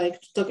not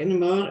like to talk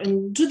anymore.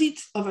 And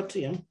Judith, over to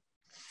you.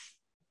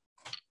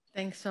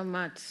 Thanks so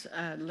much,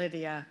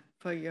 Lydia,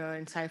 for your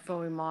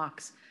insightful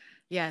remarks.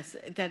 Yes,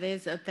 that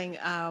is a thing.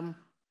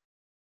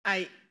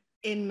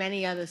 In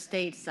many other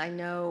states, I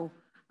know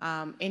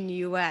in the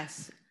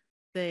US,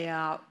 there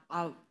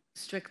are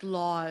strict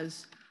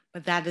laws,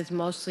 but that is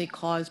mostly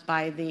caused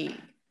by the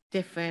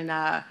different,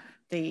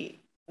 the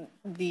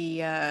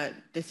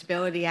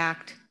Disability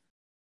Act,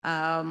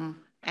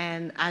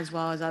 and as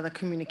well as other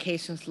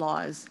communications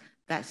laws,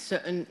 that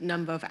certain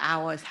number of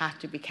hours have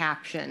to be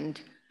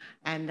captioned,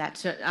 and that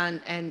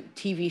certain, and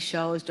TV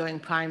shows during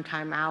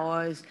primetime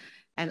hours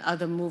and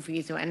other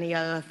movies or any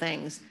other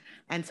things.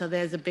 And so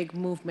there's a big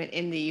movement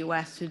in the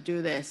US to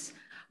do this,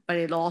 but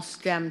it all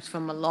stems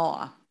from a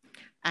law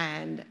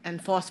and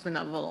enforcement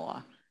of a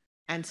law.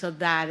 And so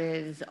that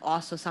is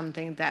also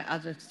something that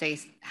other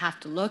states have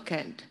to look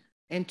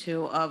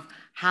into of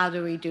how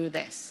do we do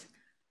this.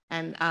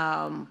 And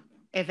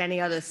if any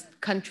other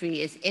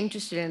country is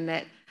interested in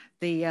it,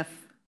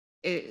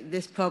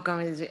 this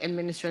program is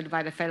administered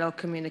by the Federal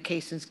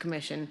Communications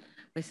Commission,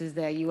 which is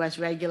the U.S.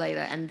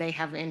 regulator, and they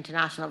have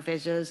international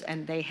visitors,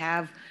 and they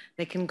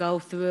can go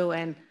through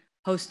and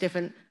host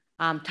different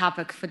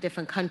topics for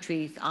different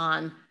countries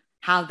on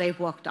how they've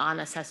worked on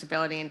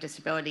accessibility and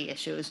disability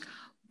issues.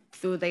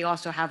 They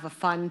also have a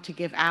fund to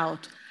give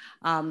out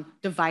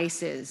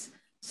devices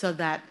so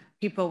that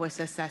people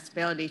with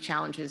accessibility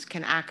challenges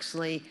can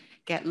actually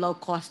get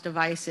low-cost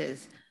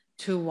devices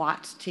to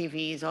watch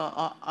TVs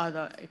or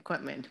other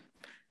equipment.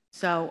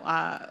 So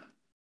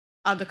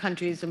other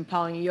countries in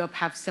Poland, Europe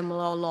have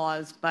similar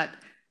laws, but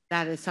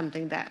that is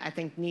something that I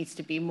think needs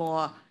to be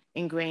more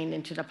ingrained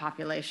into the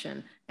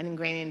population and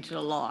ingrained into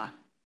the law.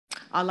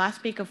 Our last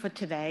speaker for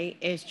today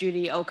is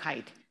Judy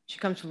Okite. She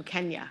comes from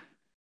Kenya,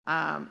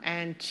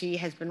 and she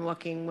has been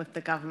working with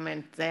the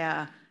government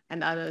there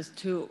and others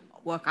to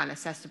work on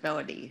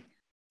accessibility.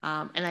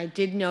 And I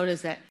did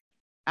notice that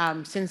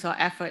since our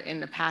effort in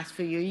the past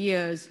few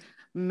years,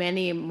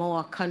 many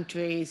more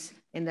countries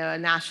in the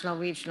national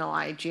regional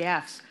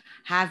IGFs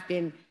have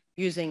been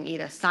using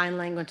either sign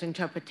language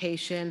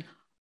interpretation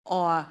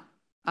or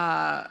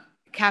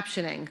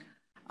captioning.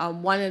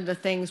 One of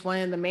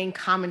the main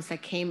comments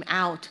that came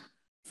out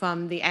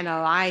from the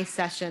NRI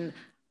session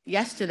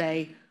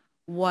yesterday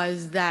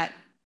was that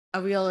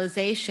a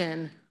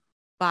realization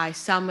by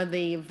some of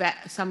the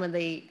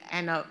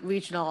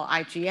regional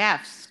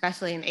IGFs,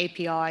 especially in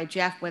APR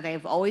IGF, where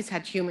they've always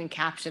had human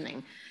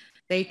captioning.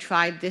 They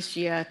tried this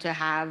year to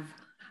have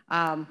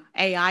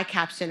AI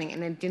captioning,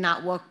 and it did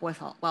not work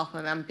well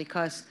for them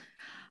because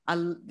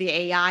the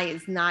AI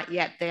is not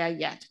yet there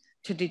yet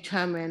to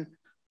determine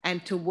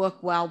and to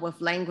work well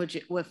with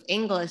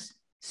English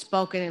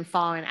spoken in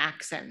foreign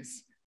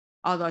accents.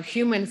 Although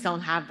humans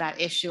don't have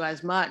that issue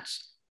as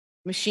much,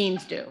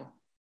 machines do.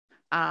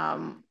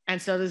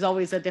 And so there's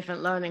always a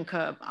different learning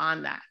curve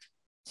on that.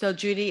 So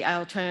Judy,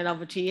 I'll turn it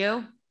over to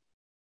you.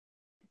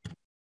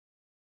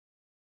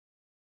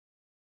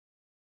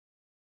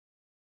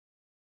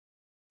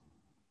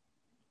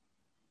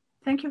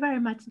 Thank you very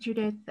much,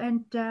 Judith,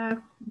 and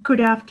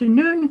good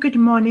afternoon, good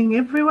morning,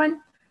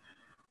 everyone.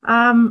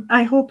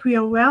 I hope we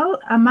are well.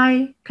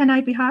 Can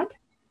I be heard?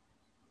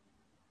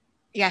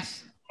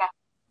 Yes.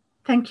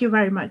 Thank you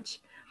very much.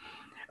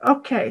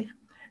 Okay,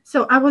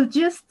 so I will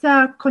just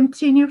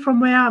continue from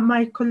where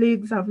my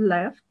colleagues have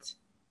left.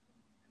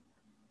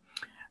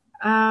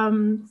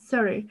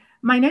 Sorry,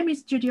 my name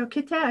is Judy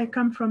Okite. I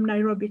come from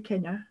Nairobi,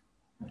 Kenya.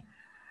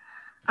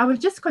 I will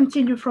just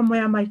continue from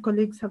where my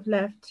colleagues have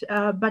left,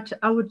 but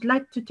I would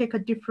like to take a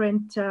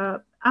different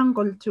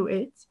angle to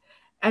it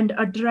and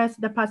address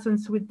the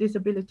persons with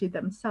disability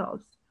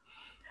themselves.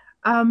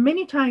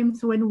 Many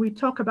times when we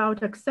talk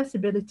about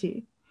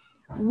accessibility,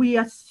 we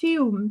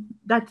assume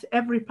that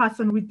every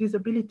person with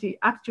disability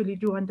actually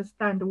do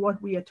understand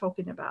what we are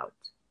talking about.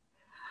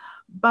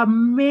 But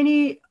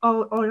many,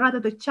 or rather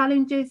the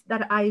challenges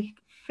that I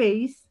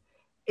face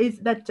is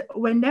that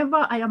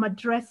whenever I am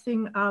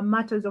addressing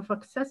matters of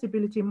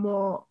accessibility,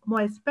 more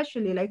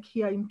especially like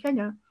here in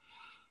Kenya,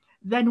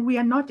 then we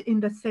are not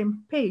in the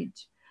same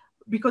page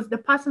because the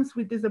persons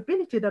with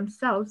disability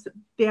themselves,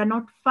 they are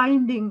not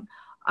finding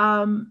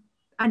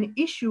an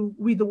issue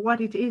with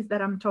what it is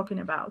that I'm talking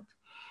about.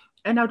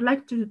 And I would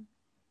like to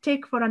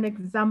take for an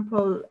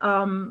example,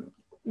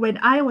 when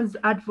I was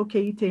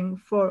advocating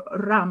for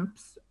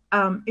ramps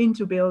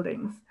into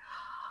buildings,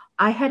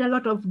 I had a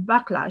lot of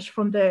backlash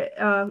from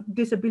the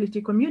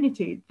disability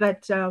community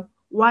that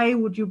why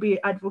would you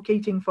be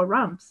advocating for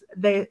ramps?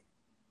 The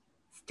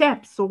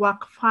steps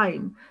work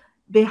fine.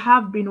 They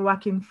have been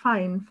working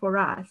fine for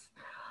us.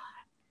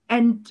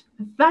 And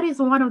that is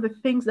one of the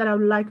things that I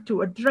would like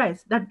to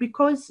address, that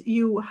because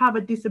you have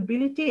a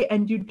disability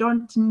and you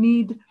don't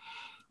need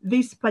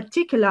this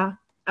particular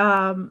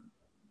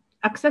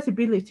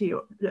accessibility,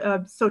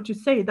 so to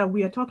say, that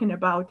we are talking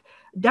about,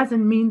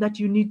 doesn't mean that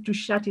you need to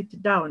shut it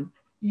down.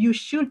 You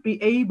should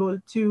be able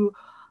to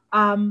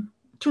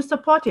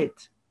support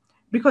it,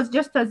 because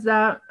just as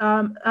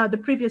the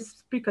previous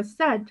speaker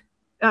said,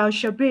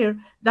 Shabir,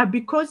 that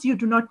because you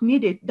do not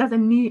need it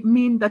doesn't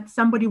mean that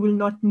somebody will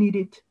not need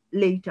it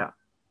later.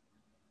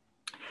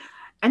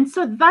 And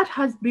so that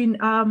has been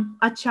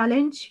a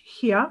challenge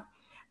here.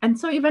 And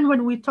so even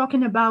when we're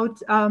talking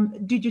about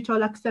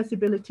digital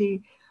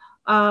accessibility,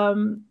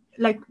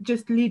 like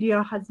just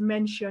Lydia has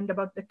mentioned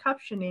about the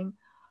captioning,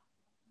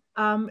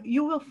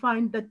 you will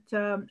find that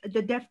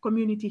the deaf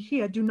community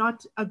here do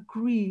not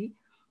agree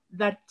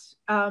that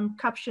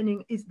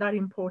captioning is that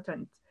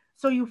important.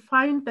 So you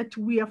find that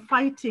we are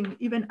fighting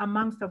even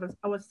amongst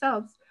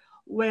ourselves,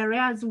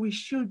 whereas we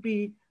should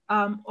be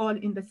all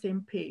in the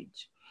same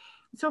page.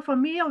 So for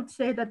me, I would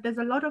say that there's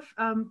a lot of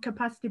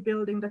capacity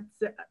building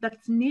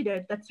that's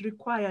needed, that's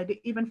required,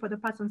 even for the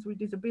persons with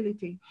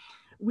disability.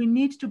 We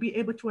need to be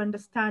able to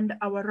understand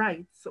our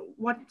rights.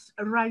 What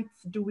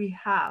rights do we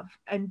have,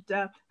 and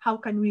how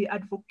can we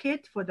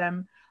advocate for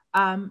them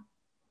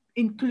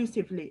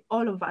inclusively,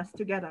 all of us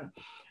together?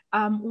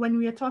 When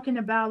we are talking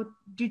about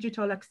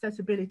digital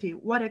accessibility,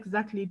 what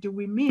exactly do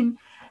we mean?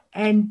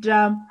 And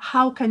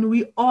how can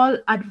we all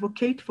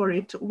advocate for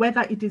it,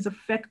 whether it is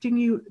affecting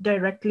you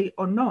directly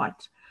or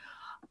not?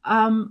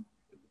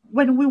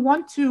 When we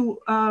want to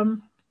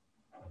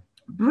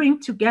bring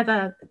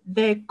together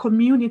the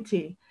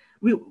community,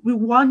 we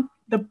want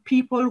the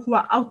people who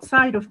are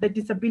outside of the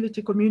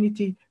disability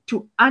community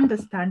to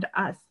understand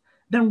us.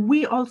 Then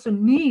we also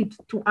need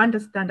to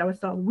understand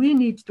ourselves. We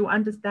need to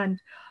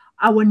understand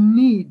our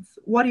needs,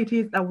 what it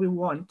is that we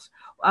want.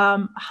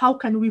 How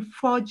can we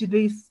forge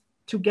this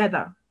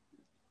together,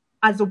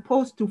 as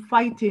opposed to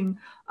fighting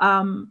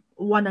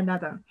one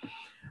another?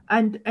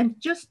 And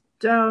just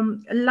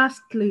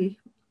lastly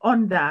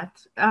on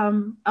that,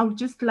 I would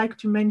just like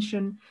to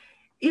mention,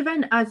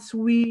 even as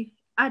we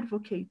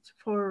advocate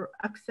for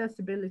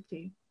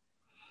accessibility,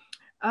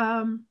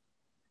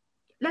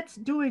 let's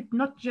do it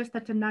not just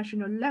at a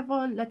national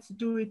level, let's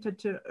do it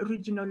at a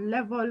regional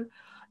level.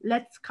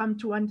 Let's come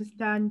to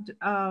understand,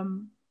 are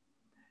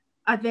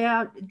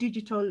there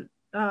digital,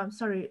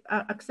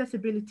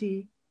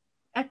 accessibility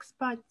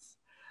experts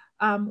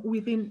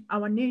within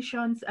our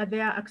nations? Are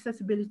there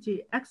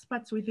accessibility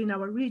experts within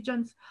our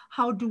regions?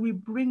 How do we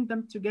bring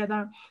them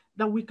together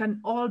that we can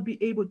all be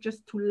able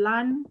just to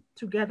learn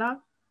together,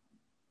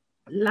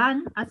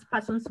 learn as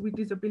persons with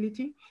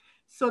disability,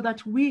 so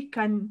that we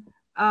can,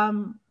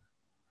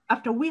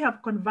 after we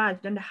have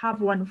converged and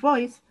have one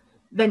voice,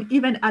 then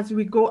even as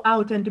we go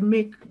out and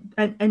make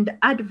and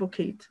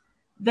advocate,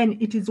 then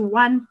it is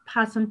one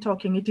person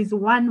talking, it is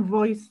one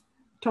voice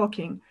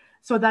talking,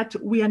 so that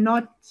we are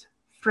not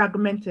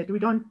fragmented. We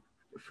don't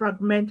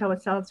fragment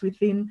ourselves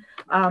within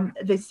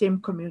the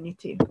same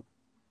community.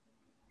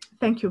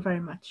 Thank you very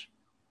much.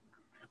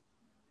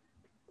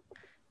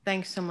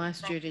 Thanks so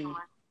much, Judy.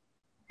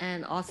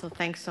 And also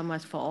thanks so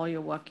much for all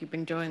your work you've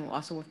been doing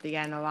also with the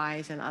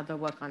NRIs and other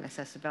work on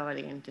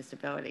accessibility and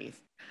disabilities.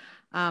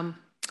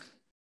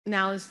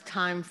 Now is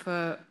time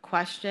for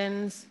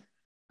questions.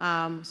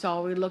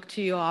 So we look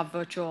to our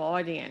virtual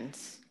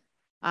audience.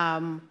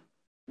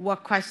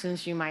 What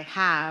questions you might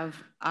have.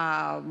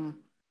 And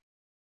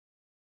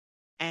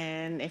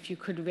if you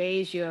could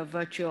raise your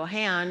virtual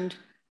hand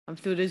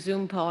through the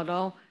Zoom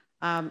portal,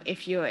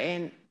 if you're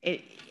in,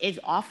 it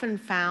is often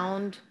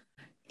found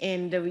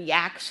in the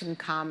reaction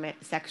comment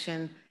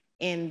section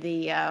in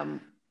the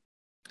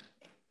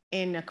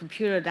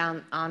computer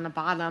down on the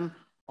bottom,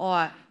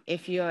 or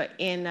if you're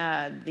in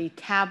the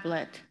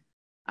tablet,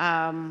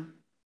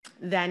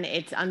 then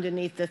it's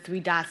underneath the 3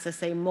 dots that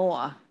say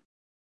more.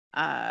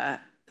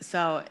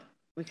 So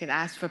we could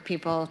ask for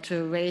people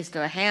to raise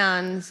their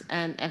hands,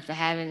 and if they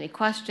have any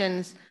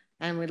questions,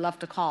 and we'd love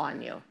to call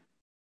on you.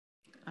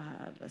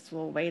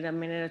 We'll wait a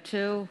minute or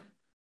two.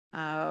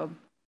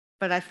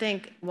 But I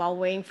think while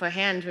waiting for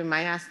hands, we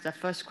might ask the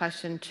first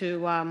question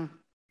to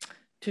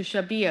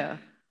Shabir.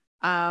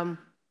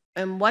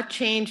 And what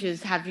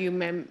changes have you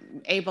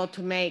been able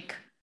to make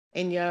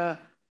in your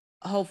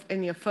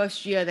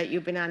first year that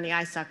you've been on the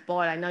ISAC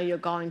board? I know you're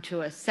going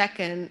to a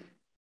second,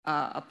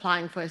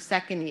 applying for a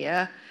second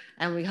year,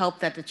 and we hope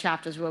that the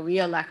chapters will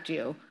re-elect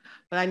you.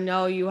 But I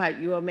know you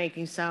were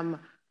making some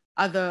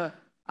other,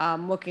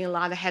 working a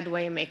lot of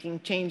headway and making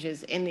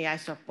changes in the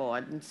ISAC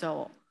board, and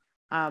so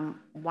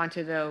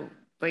wanted to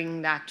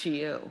bring that to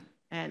you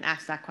and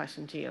ask that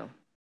question to you.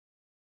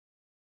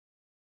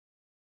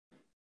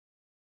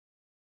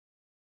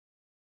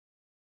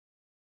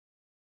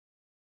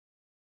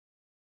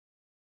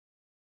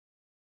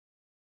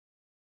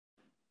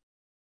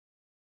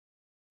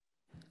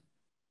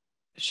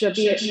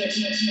 Shabir,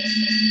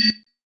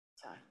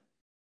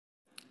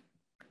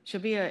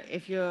 Shabir,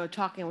 if you're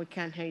talking, we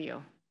can't hear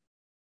you.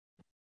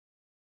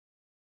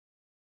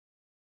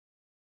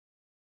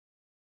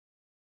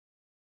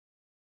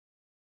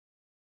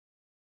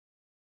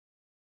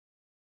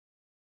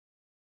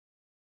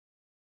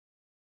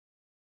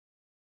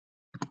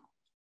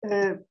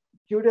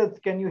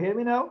 Judith, can you hear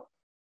me now?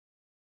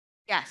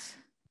 Yes.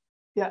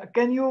 Yeah,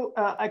 can you,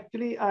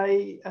 actually,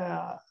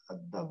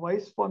 the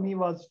voice for me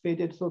was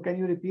faded, so can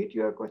you repeat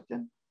your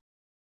question?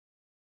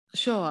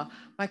 Sure.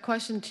 My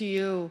question to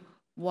you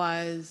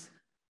was,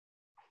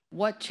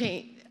 what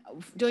change,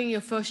 during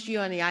your first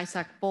year on the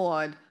ISAC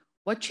board,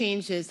 what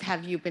changes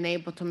have you been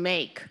able to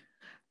make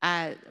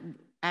as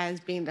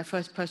being the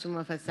first person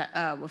with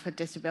a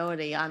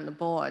disability on the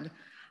board?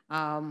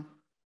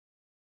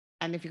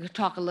 And if you could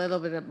talk a little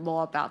bit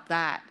more about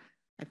that,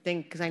 I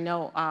think, because I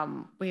know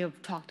we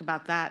have talked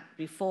about that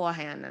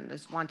beforehand, and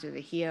just wanted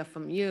to hear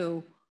from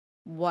you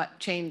what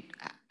changed,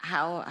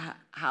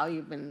 how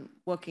you've been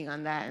working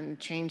on that and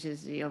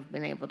changes you've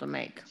been able to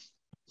make.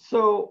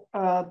 So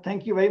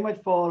thank you very much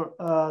for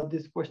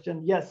this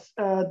question. Yes,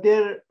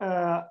 there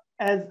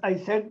as I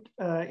said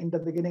in the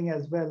beginning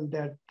as well,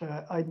 that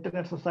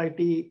Internet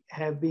Society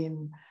have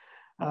been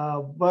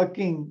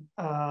working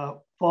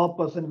for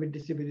persons with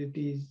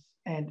disabilities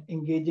and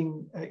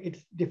engaging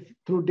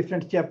through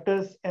different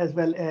chapters as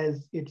well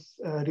as its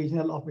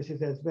regional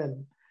offices as well.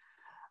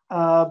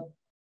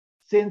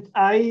 Since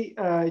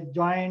I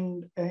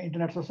joined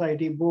Internet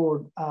Society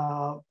board,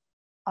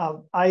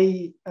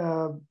 I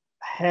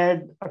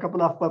had a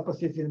couple of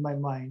purposes in my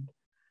mind.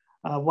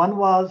 One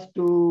was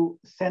to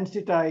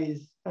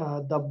sensitize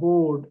the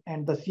board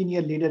and the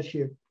senior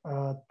leadership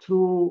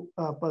through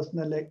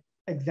personal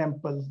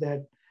examples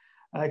that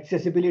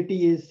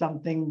accessibility is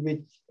something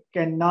which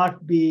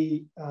cannot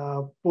be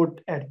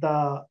put at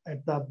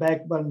the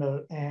back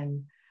burner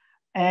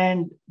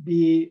and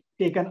be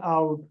taken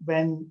out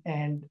when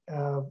and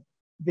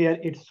where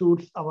it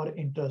suits our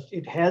interest.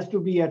 It has to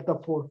be at the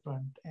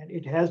forefront, and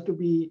it has to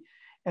be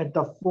at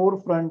the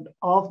forefront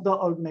of the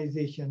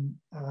organization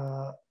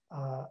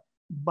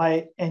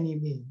by any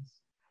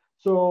means.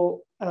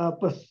 So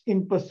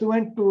in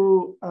pursuant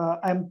to,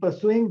 I'm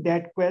pursuing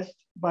that quest,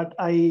 but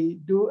I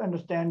do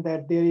understand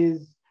that there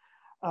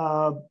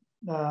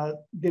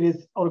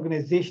is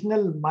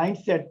organizational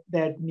mindset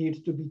that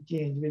needs to be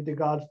changed with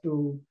regards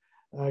to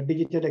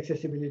digital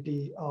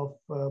accessibility of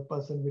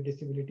persons with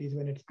disabilities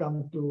when it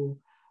comes to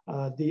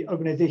the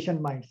organization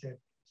mindset.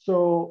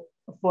 So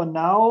for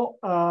now,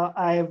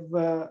 I've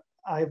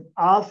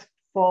asked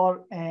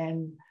for,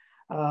 and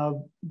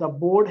the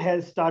board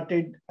has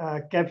started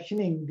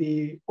captioning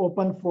the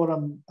open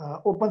forum,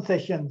 open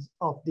sessions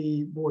of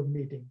the board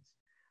meetings.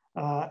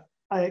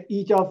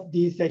 Each of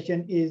these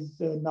sessions is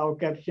now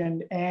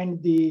captioned,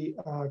 and the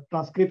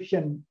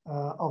transcription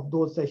of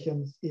those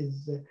sessions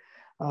is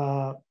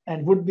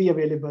and would be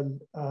available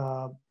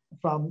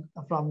from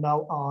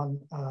now on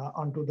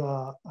onto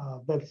the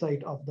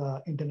website of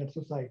the Internet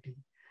Society.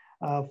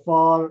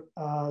 For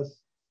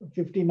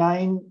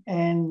 59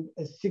 and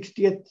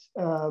 60th,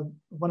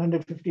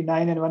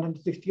 159 and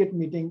 160th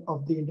meeting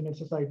of the Internet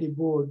Society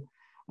Board,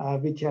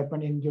 which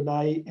happened in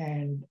July,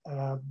 and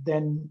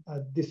then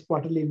this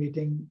quarterly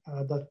meeting,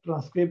 the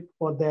transcript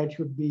for that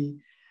should be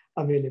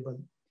available.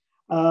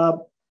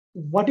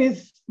 What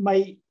is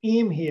my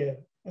aim here?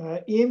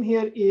 Aim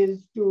here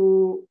is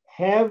to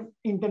have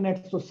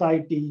Internet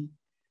Society,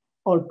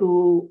 or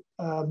to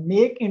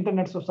make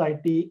Internet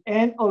Society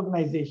an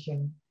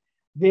organization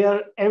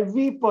where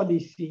every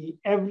policy,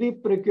 every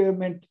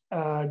procurement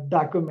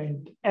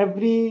document,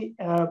 every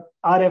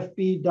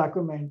RFP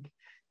document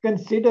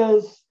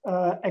considers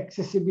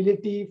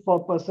accessibility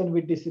for persons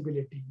with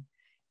disability.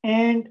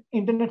 And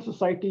Internet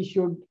Society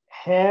should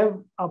have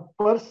a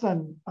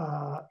person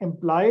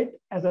employed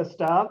as a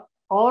staff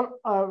or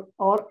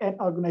an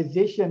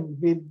organization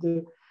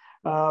with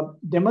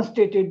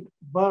demonstrated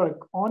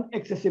work on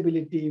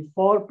accessibility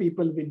for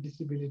people with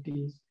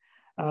disabilities.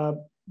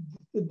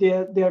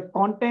 Their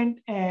content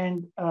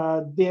and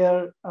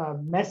their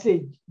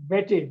message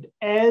vetted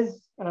as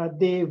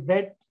they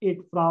vet it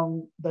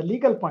from the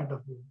legal point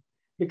of view.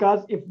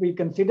 Because if we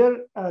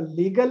consider a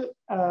legal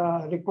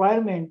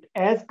requirement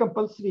as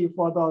compulsory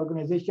for the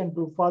organization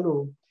to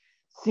follow,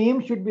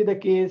 same should be the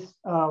case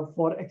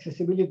for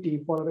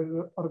accessibility for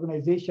an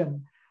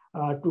organization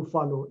to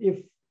follow.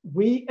 If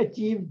we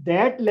achieve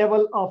that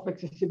level of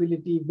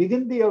accessibility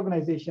within the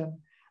organization,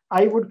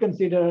 I would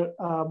consider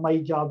my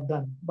job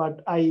done.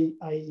 But I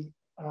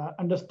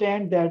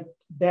understand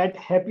that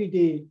happy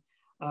day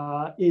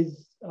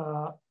is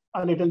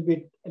a little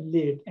bit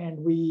late, and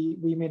we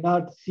may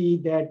not see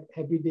that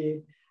happy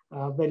day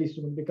very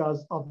soon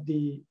because of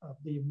the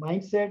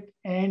mindset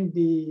and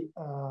the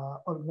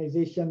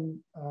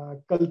organization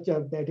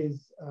culture that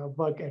is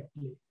work at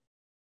play.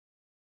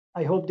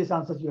 I hope this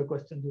answers your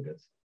question,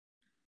 Judith.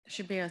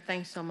 Shabir,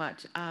 thanks so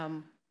much.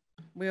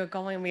 We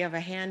have a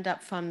hand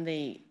up from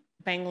the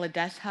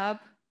Bangladesh Hub.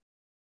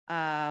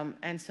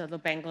 And so the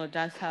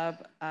Bangladesh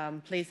Hub,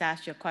 please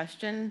ask your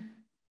question.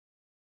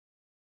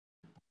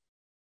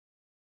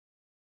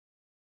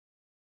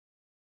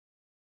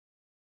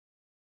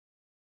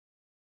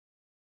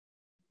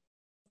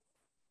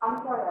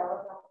 I'm sorry, I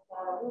was not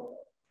muted.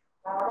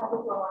 Thank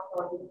you so much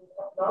for giving me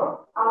the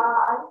floor.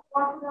 I just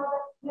want to know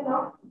that,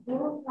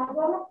 during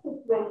pandemic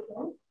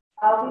situation,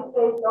 we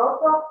face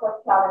lots of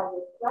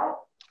challenges, right?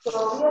 So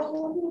we are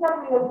thinking that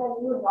we are in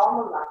a new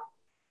normal life.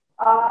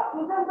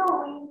 Even though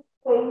we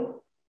face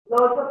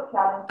lots of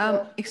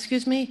challenges.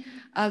 Excuse me,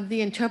 the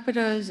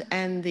interpreters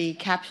and the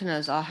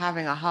captioners are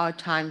having a hard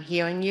time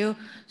hearing you.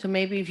 So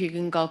maybe if you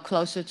can go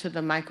closer to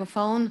the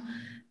microphone,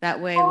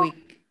 that way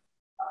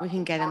we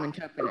can get them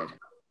interpreted.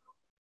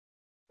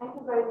 Thank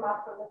you very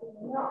much for letting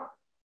me know.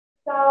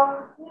 So,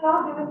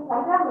 during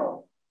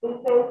pandemic, we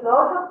face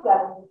lots of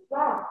challenges,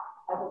 right?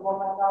 As a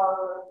woman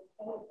or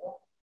anything.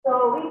 So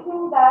we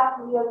think that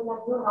we are in a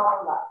new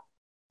normal life.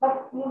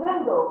 But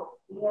even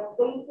though we are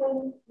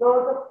facing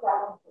lots of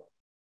challenges,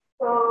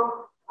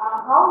 so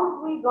how are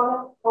we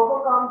going to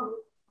overcome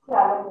these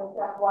challenges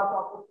and what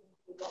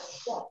opportunities we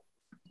get?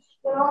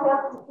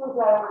 Health issues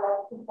are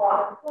like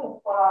important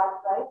things for us,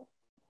 right?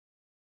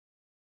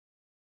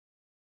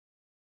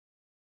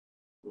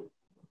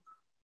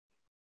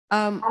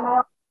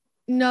 No,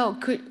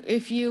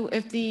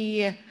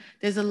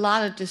 there's a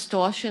lot of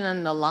distortion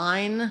on the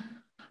line,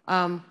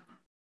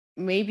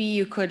 maybe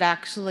you could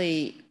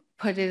actually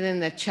put it in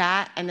the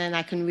chat and then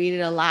I can read it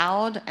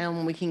aloud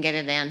and we can get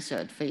it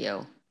answered for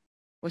you.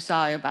 We're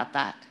sorry about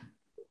that.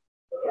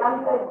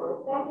 Thank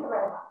you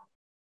very much.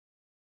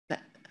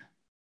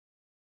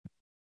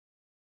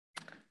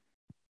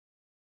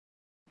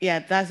 Yeah,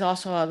 that's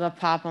also the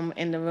problem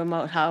in the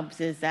remote hubs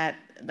is that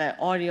the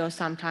audio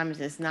sometimes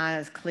is not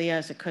as clear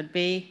as it could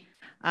be.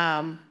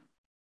 And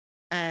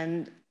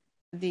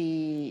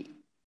the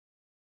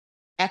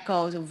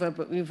echoes and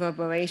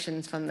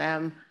reverberations from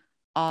them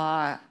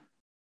are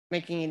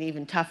making it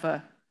even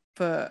tougher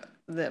for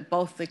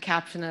both the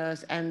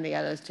captioners and the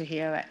others to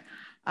hear it.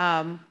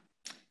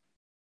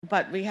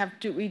 But we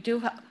do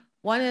have,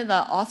 one of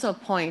the also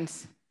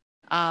points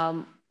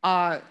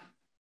are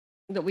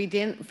that we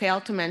didn't fail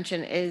to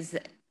mention is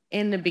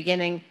in the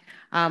beginning,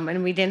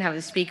 and we didn't have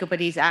the speaker, but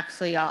he's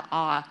actually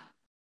our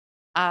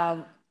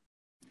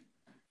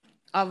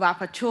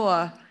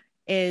rapporteur,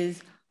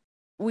 is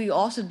we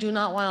also do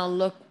not want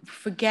to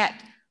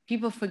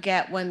people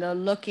forget when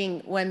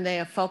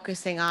they're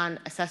focusing on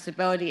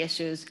accessibility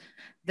issues,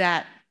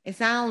 that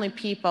it's not only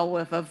people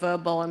with a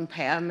verbal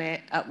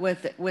impairment,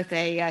 with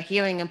a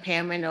hearing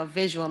impairment or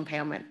visual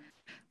impairment,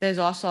 there's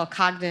also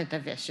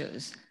cognitive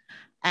issues.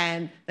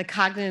 And the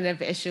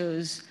cognitive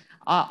issues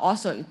are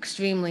also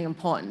extremely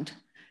important.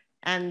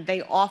 And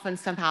they often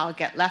somehow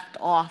get left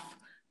off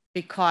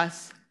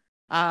because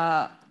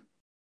many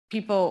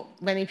people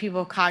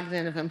with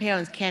cognitive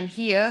impairments can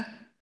hear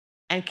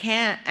and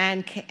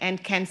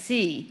can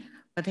see,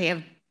 but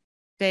they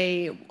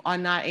are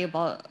not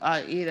able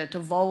either to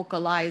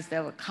vocalize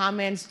their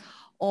comments,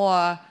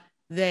 or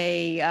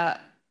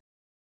that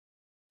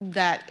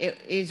it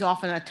is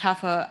often a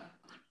tougher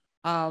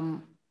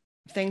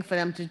thing for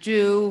them to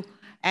do.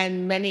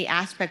 And many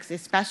aspects,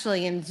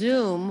 especially in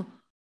Zoom,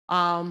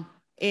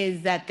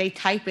 is that they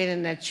type it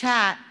in the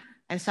chat,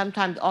 and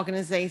sometimes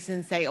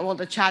organizations say, oh, well,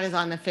 the chat is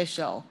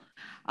unofficial.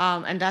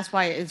 And that's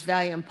why it's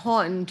very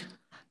important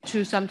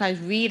to sometimes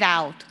read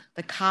out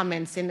the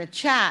comments in the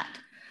chat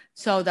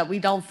so that we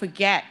don't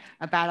forget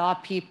about our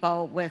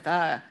people with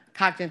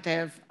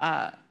cognitive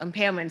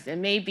impairments.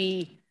 And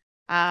maybe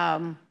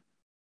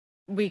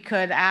we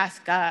could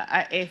ask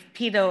if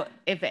Peter,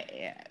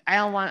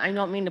 I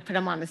don't mean to put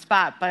him on the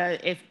spot,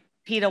 but if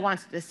Peter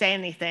wants to say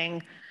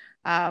anything,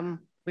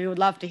 we would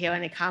love to hear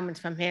any comments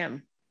from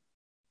him.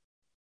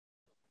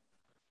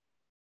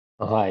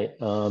 Hi,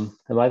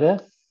 am I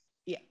there?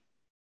 Yeah.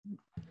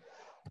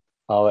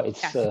 Oh,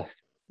 it's yes.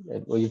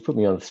 Well, you put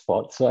me on the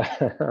spot, so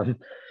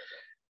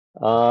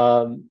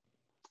I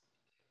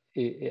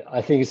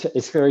think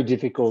it's very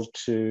difficult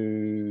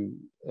to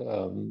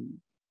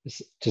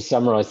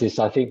summarize this.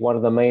 I think one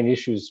of the main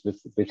issues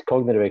with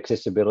cognitive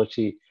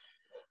accessibility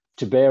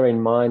to bear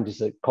in mind is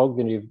that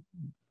cognitive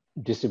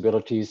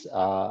disabilities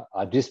are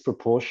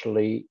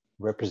disproportionately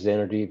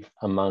representative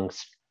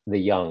amongst the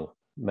young,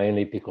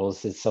 mainly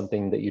because it's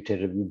something that you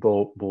tend to be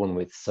born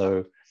with.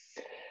 So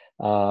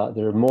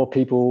there are more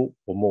people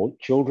or more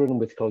children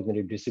with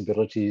cognitive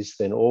disabilities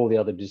than all the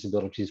other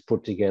disabilities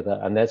put together,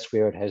 and that's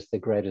where it has the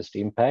greatest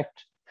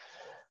impact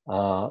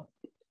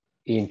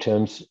in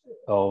terms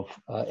of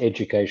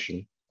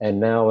education. And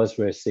now, as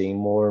we're seeing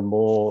more and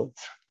more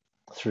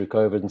through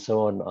COVID and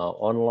so on,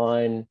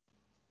 online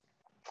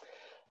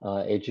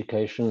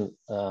education,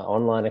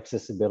 online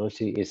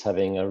accessibility is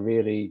having a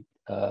really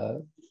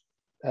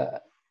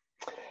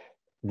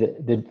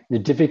the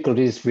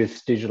difficulties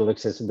with digital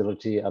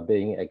accessibility are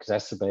being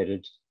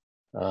exacerbated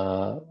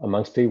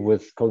amongst people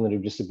with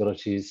cognitive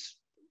disabilities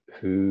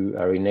who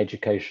are in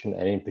education,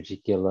 and in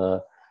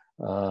particular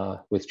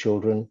with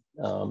children.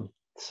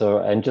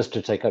 And just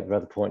to take up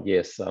another point,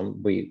 yes,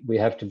 we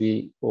have to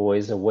be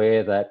always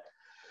aware that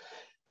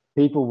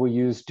people will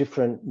use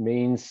different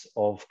means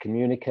of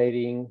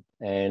communicating,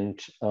 and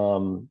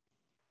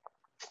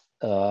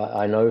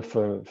I know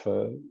for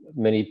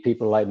many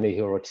people like me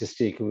who are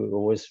autistic, who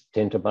always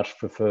tend to much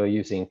prefer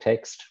using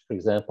text, for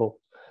example,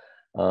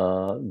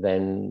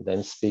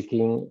 than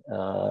speaking.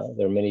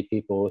 There are many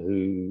people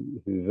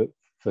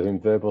for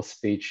whom verbal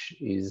speech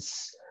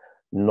is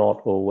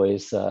not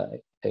always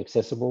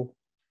accessible.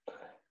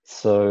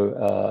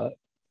 So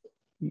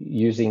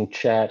using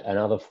chat and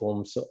other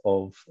forms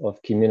of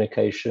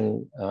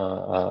communication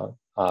are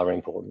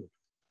important.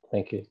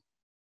 Thank you.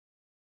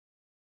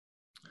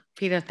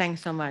 Peter,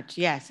 thanks so much.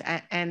 Yes,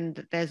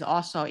 and there's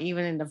also,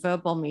 even in the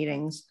verbal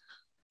meetings,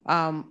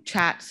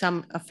 chat,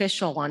 some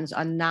official ones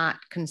are not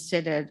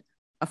considered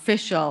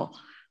official.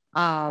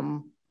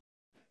 And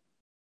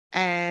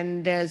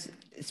there's,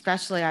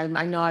 especially,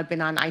 I know I've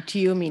been on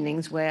ITU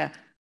meetings where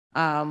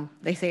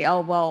they say,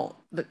 oh,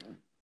 well,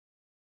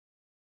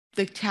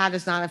 the chat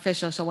is not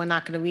official, so we're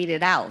not going to read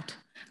it out,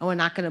 and we're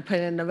not going to put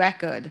it in the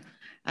record.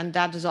 And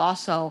that is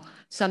also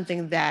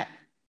something that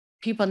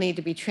people need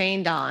to be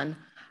trained on,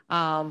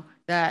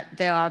 that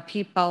there are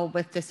people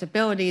with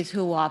disabilities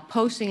who are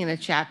posting in the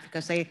chat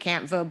because they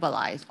can't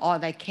verbalize, or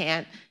they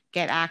can't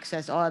get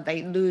access or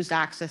they lose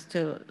access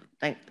to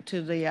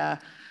the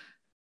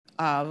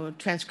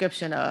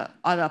transcription or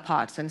other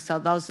parts. And so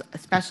those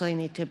especially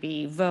need to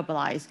be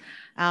verbalized.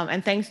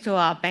 And thanks to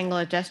our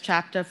Bangladesh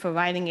chapter for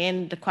writing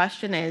in. The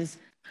question is,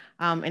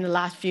 in the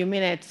last few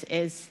minutes,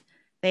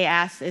 they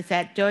asked, is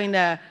that during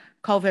the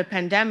COVID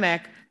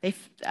pandemic,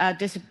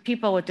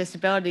 people with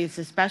disabilities,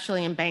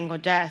 especially in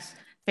Bangladesh,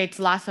 face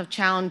lots of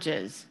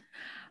challenges,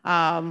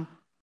 and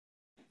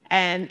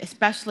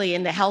especially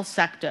in the health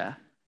sector.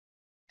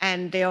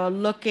 And they are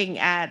looking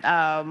at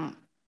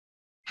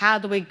how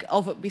do we,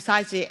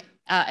 besides the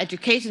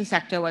education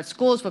sector, where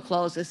schools were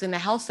closed, is in the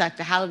health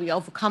sector, how do we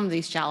overcome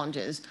these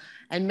challenges?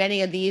 And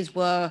many of these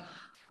were,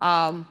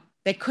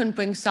 they couldn't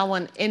bring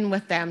someone in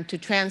with them to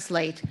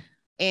translate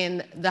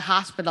in the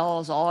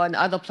hospitals or in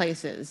other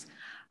places.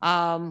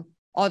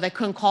 Or they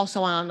couldn't call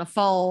someone on the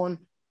phone,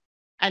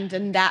 and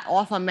then that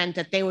often meant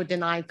that they were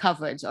denied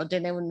coverage or they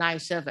were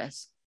denied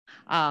service.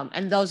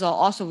 And those are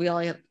also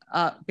really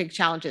big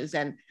challenges.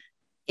 And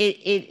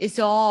it's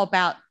all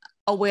about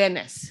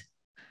awareness.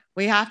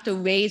 We have to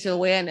raise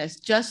awareness,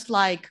 just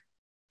like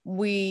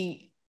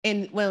when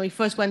we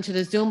first went to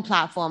the Zoom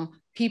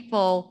platform,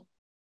 people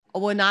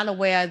were not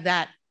aware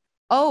that,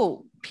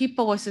 oh,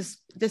 people with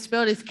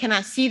disabilities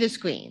cannot see the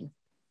screen.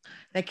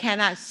 They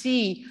cannot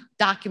see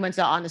documents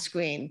that are on the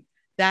screen,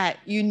 that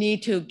you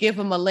need to give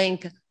them a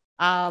link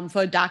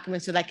for a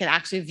document so they can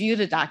actually view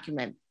the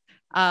document.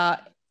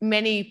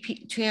 Many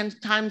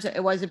times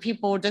it was that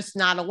people were just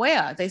not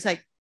aware. They say,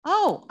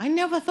 oh, I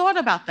never thought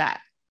about that.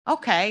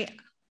 Okay,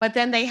 but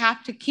then they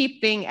have to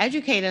keep being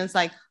educated. And it's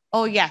like,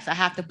 oh yes, I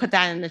have to put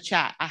that in the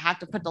chat. I have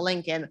to put the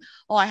link in,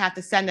 or I have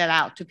to send it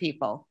out to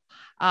people.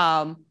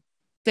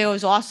 There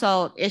was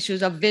also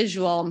issues of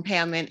visual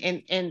impairment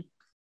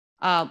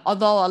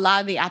although a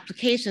lot of the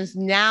applications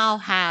now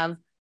have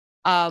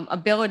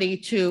ability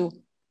to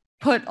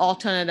put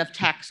alternative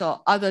text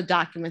or other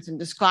documents and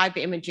describe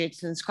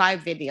images and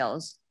describe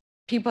videos,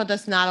 people are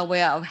just not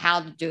aware of how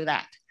to do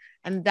that.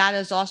 And that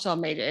is also a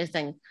major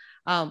thing.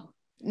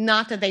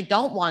 Not that they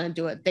don't want to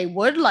do it, they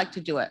would like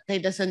to do it. They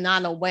just are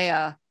not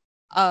aware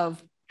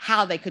of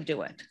how they could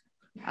do it.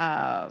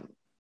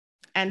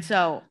 And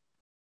so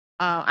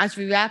as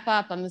we wrap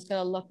up, I'm just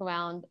going to look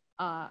around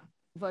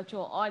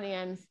virtual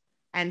audience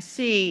and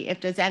see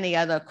if there's any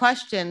other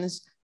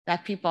questions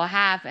that people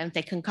have, and if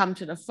they can come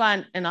to the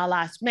front in our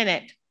last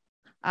minute.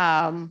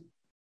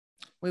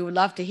 We would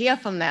love to hear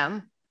from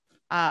them.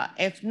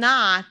 If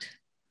not,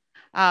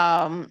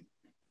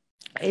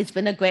 it's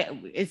been a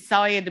great,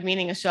 sorry the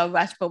meeting is so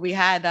rushed, but we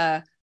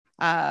had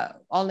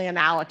only an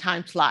hour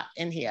time slot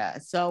in here.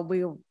 So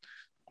we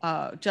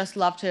just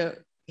love to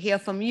hear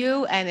from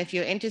you. And if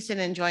you're interested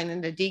in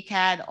joining the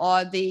DCAD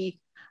or the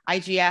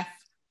IGF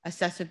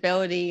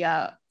accessibility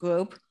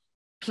group,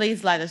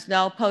 please let us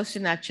know, post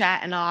in that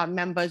chat, and our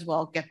members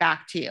will get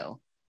back to you.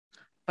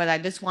 But I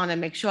just want to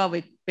make sure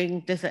we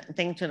bring this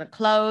thing to the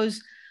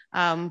close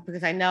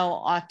because I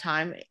know our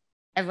time,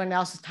 everyone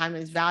else's time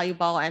is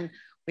valuable, and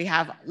we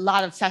have a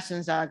lot of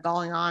sessions that are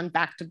going on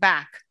back to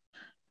back.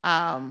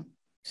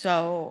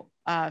 So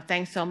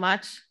thanks so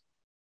much,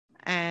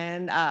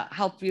 and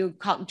hope you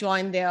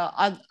join their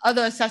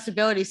other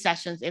accessibility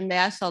sessions in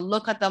there. So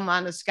look at them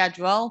on the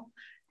schedule,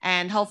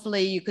 and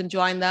hopefully you can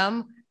join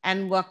them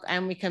and work,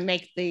 and we can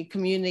make the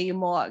community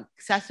more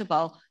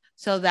accessible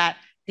so that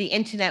the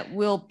internet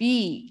will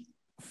be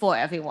for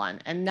everyone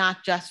and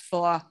not just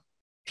for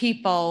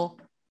people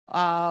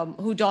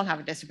who don't have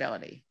a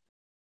disability.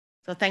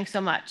 So thanks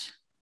so much.